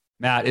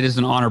 Matt, it is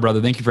an honor, brother.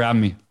 Thank you for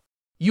having me.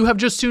 You have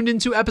just tuned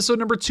into episode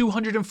number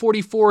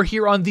 244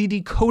 here on the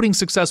Decoding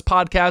Success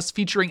podcast,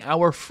 featuring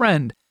our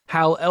friend,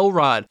 Hal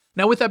Elrod.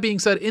 Now, with that being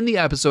said, in the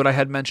episode, I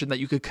had mentioned that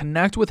you could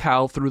connect with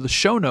Hal through the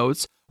show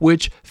notes,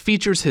 which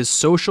features his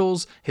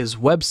socials, his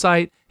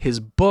website, his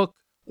book,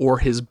 or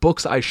his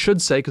books, I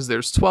should say, because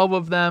there's 12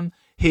 of them,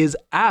 his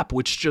app,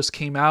 which just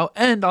came out,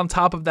 and on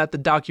top of that, the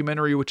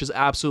documentary, which is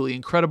absolutely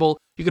incredible.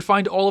 You could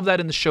find all of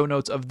that in the show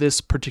notes of this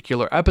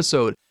particular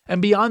episode.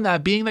 And beyond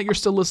that, being that you're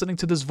still listening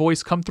to this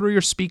voice come through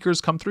your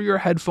speakers, come through your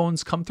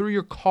headphones, come through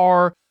your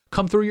car,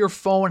 come through your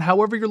phone,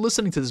 however you're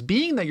listening to this,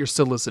 being that you're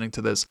still listening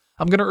to this,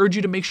 I'm going to urge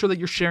you to make sure that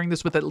you're sharing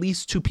this with at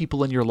least 2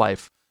 people in your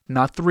life.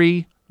 Not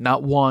 3,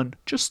 not 1,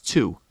 just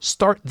 2.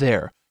 Start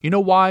there. You know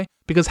why?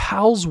 Because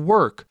Hal's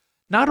work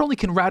not only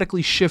can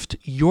radically shift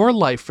your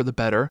life for the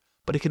better,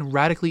 but it can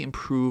radically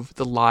improve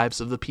the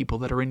lives of the people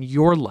that are in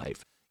your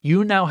life.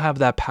 You now have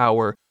that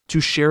power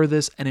to share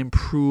this and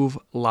improve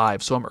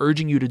lives. So I'm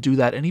urging you to do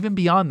that. And even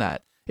beyond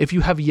that, if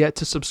you have yet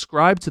to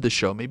subscribe to the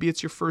show, maybe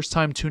it's your first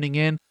time tuning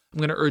in, I'm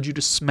going to urge you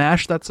to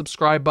smash that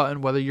subscribe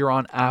button, whether you're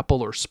on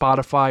Apple or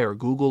Spotify or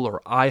Google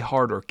or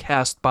iHeart or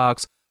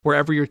CastBox,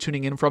 wherever you're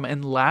tuning in from.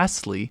 And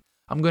lastly,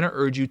 I'm going to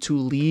urge you to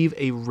leave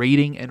a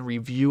rating and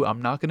review.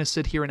 I'm not going to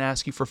sit here and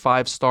ask you for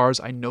 5 stars.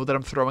 I know that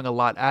I'm throwing a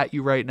lot at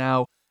you right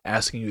now,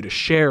 asking you to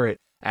share it,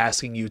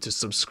 asking you to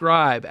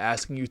subscribe,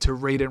 asking you to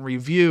rate and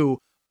review,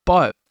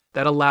 but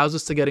that allows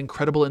us to get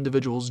incredible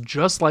individuals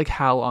just like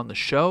Hal on the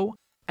show,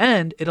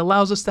 and it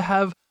allows us to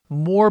have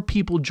more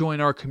people join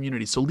our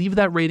community. So leave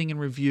that rating and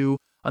review.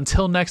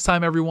 Until next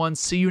time, everyone,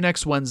 see you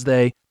next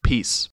Wednesday. Peace.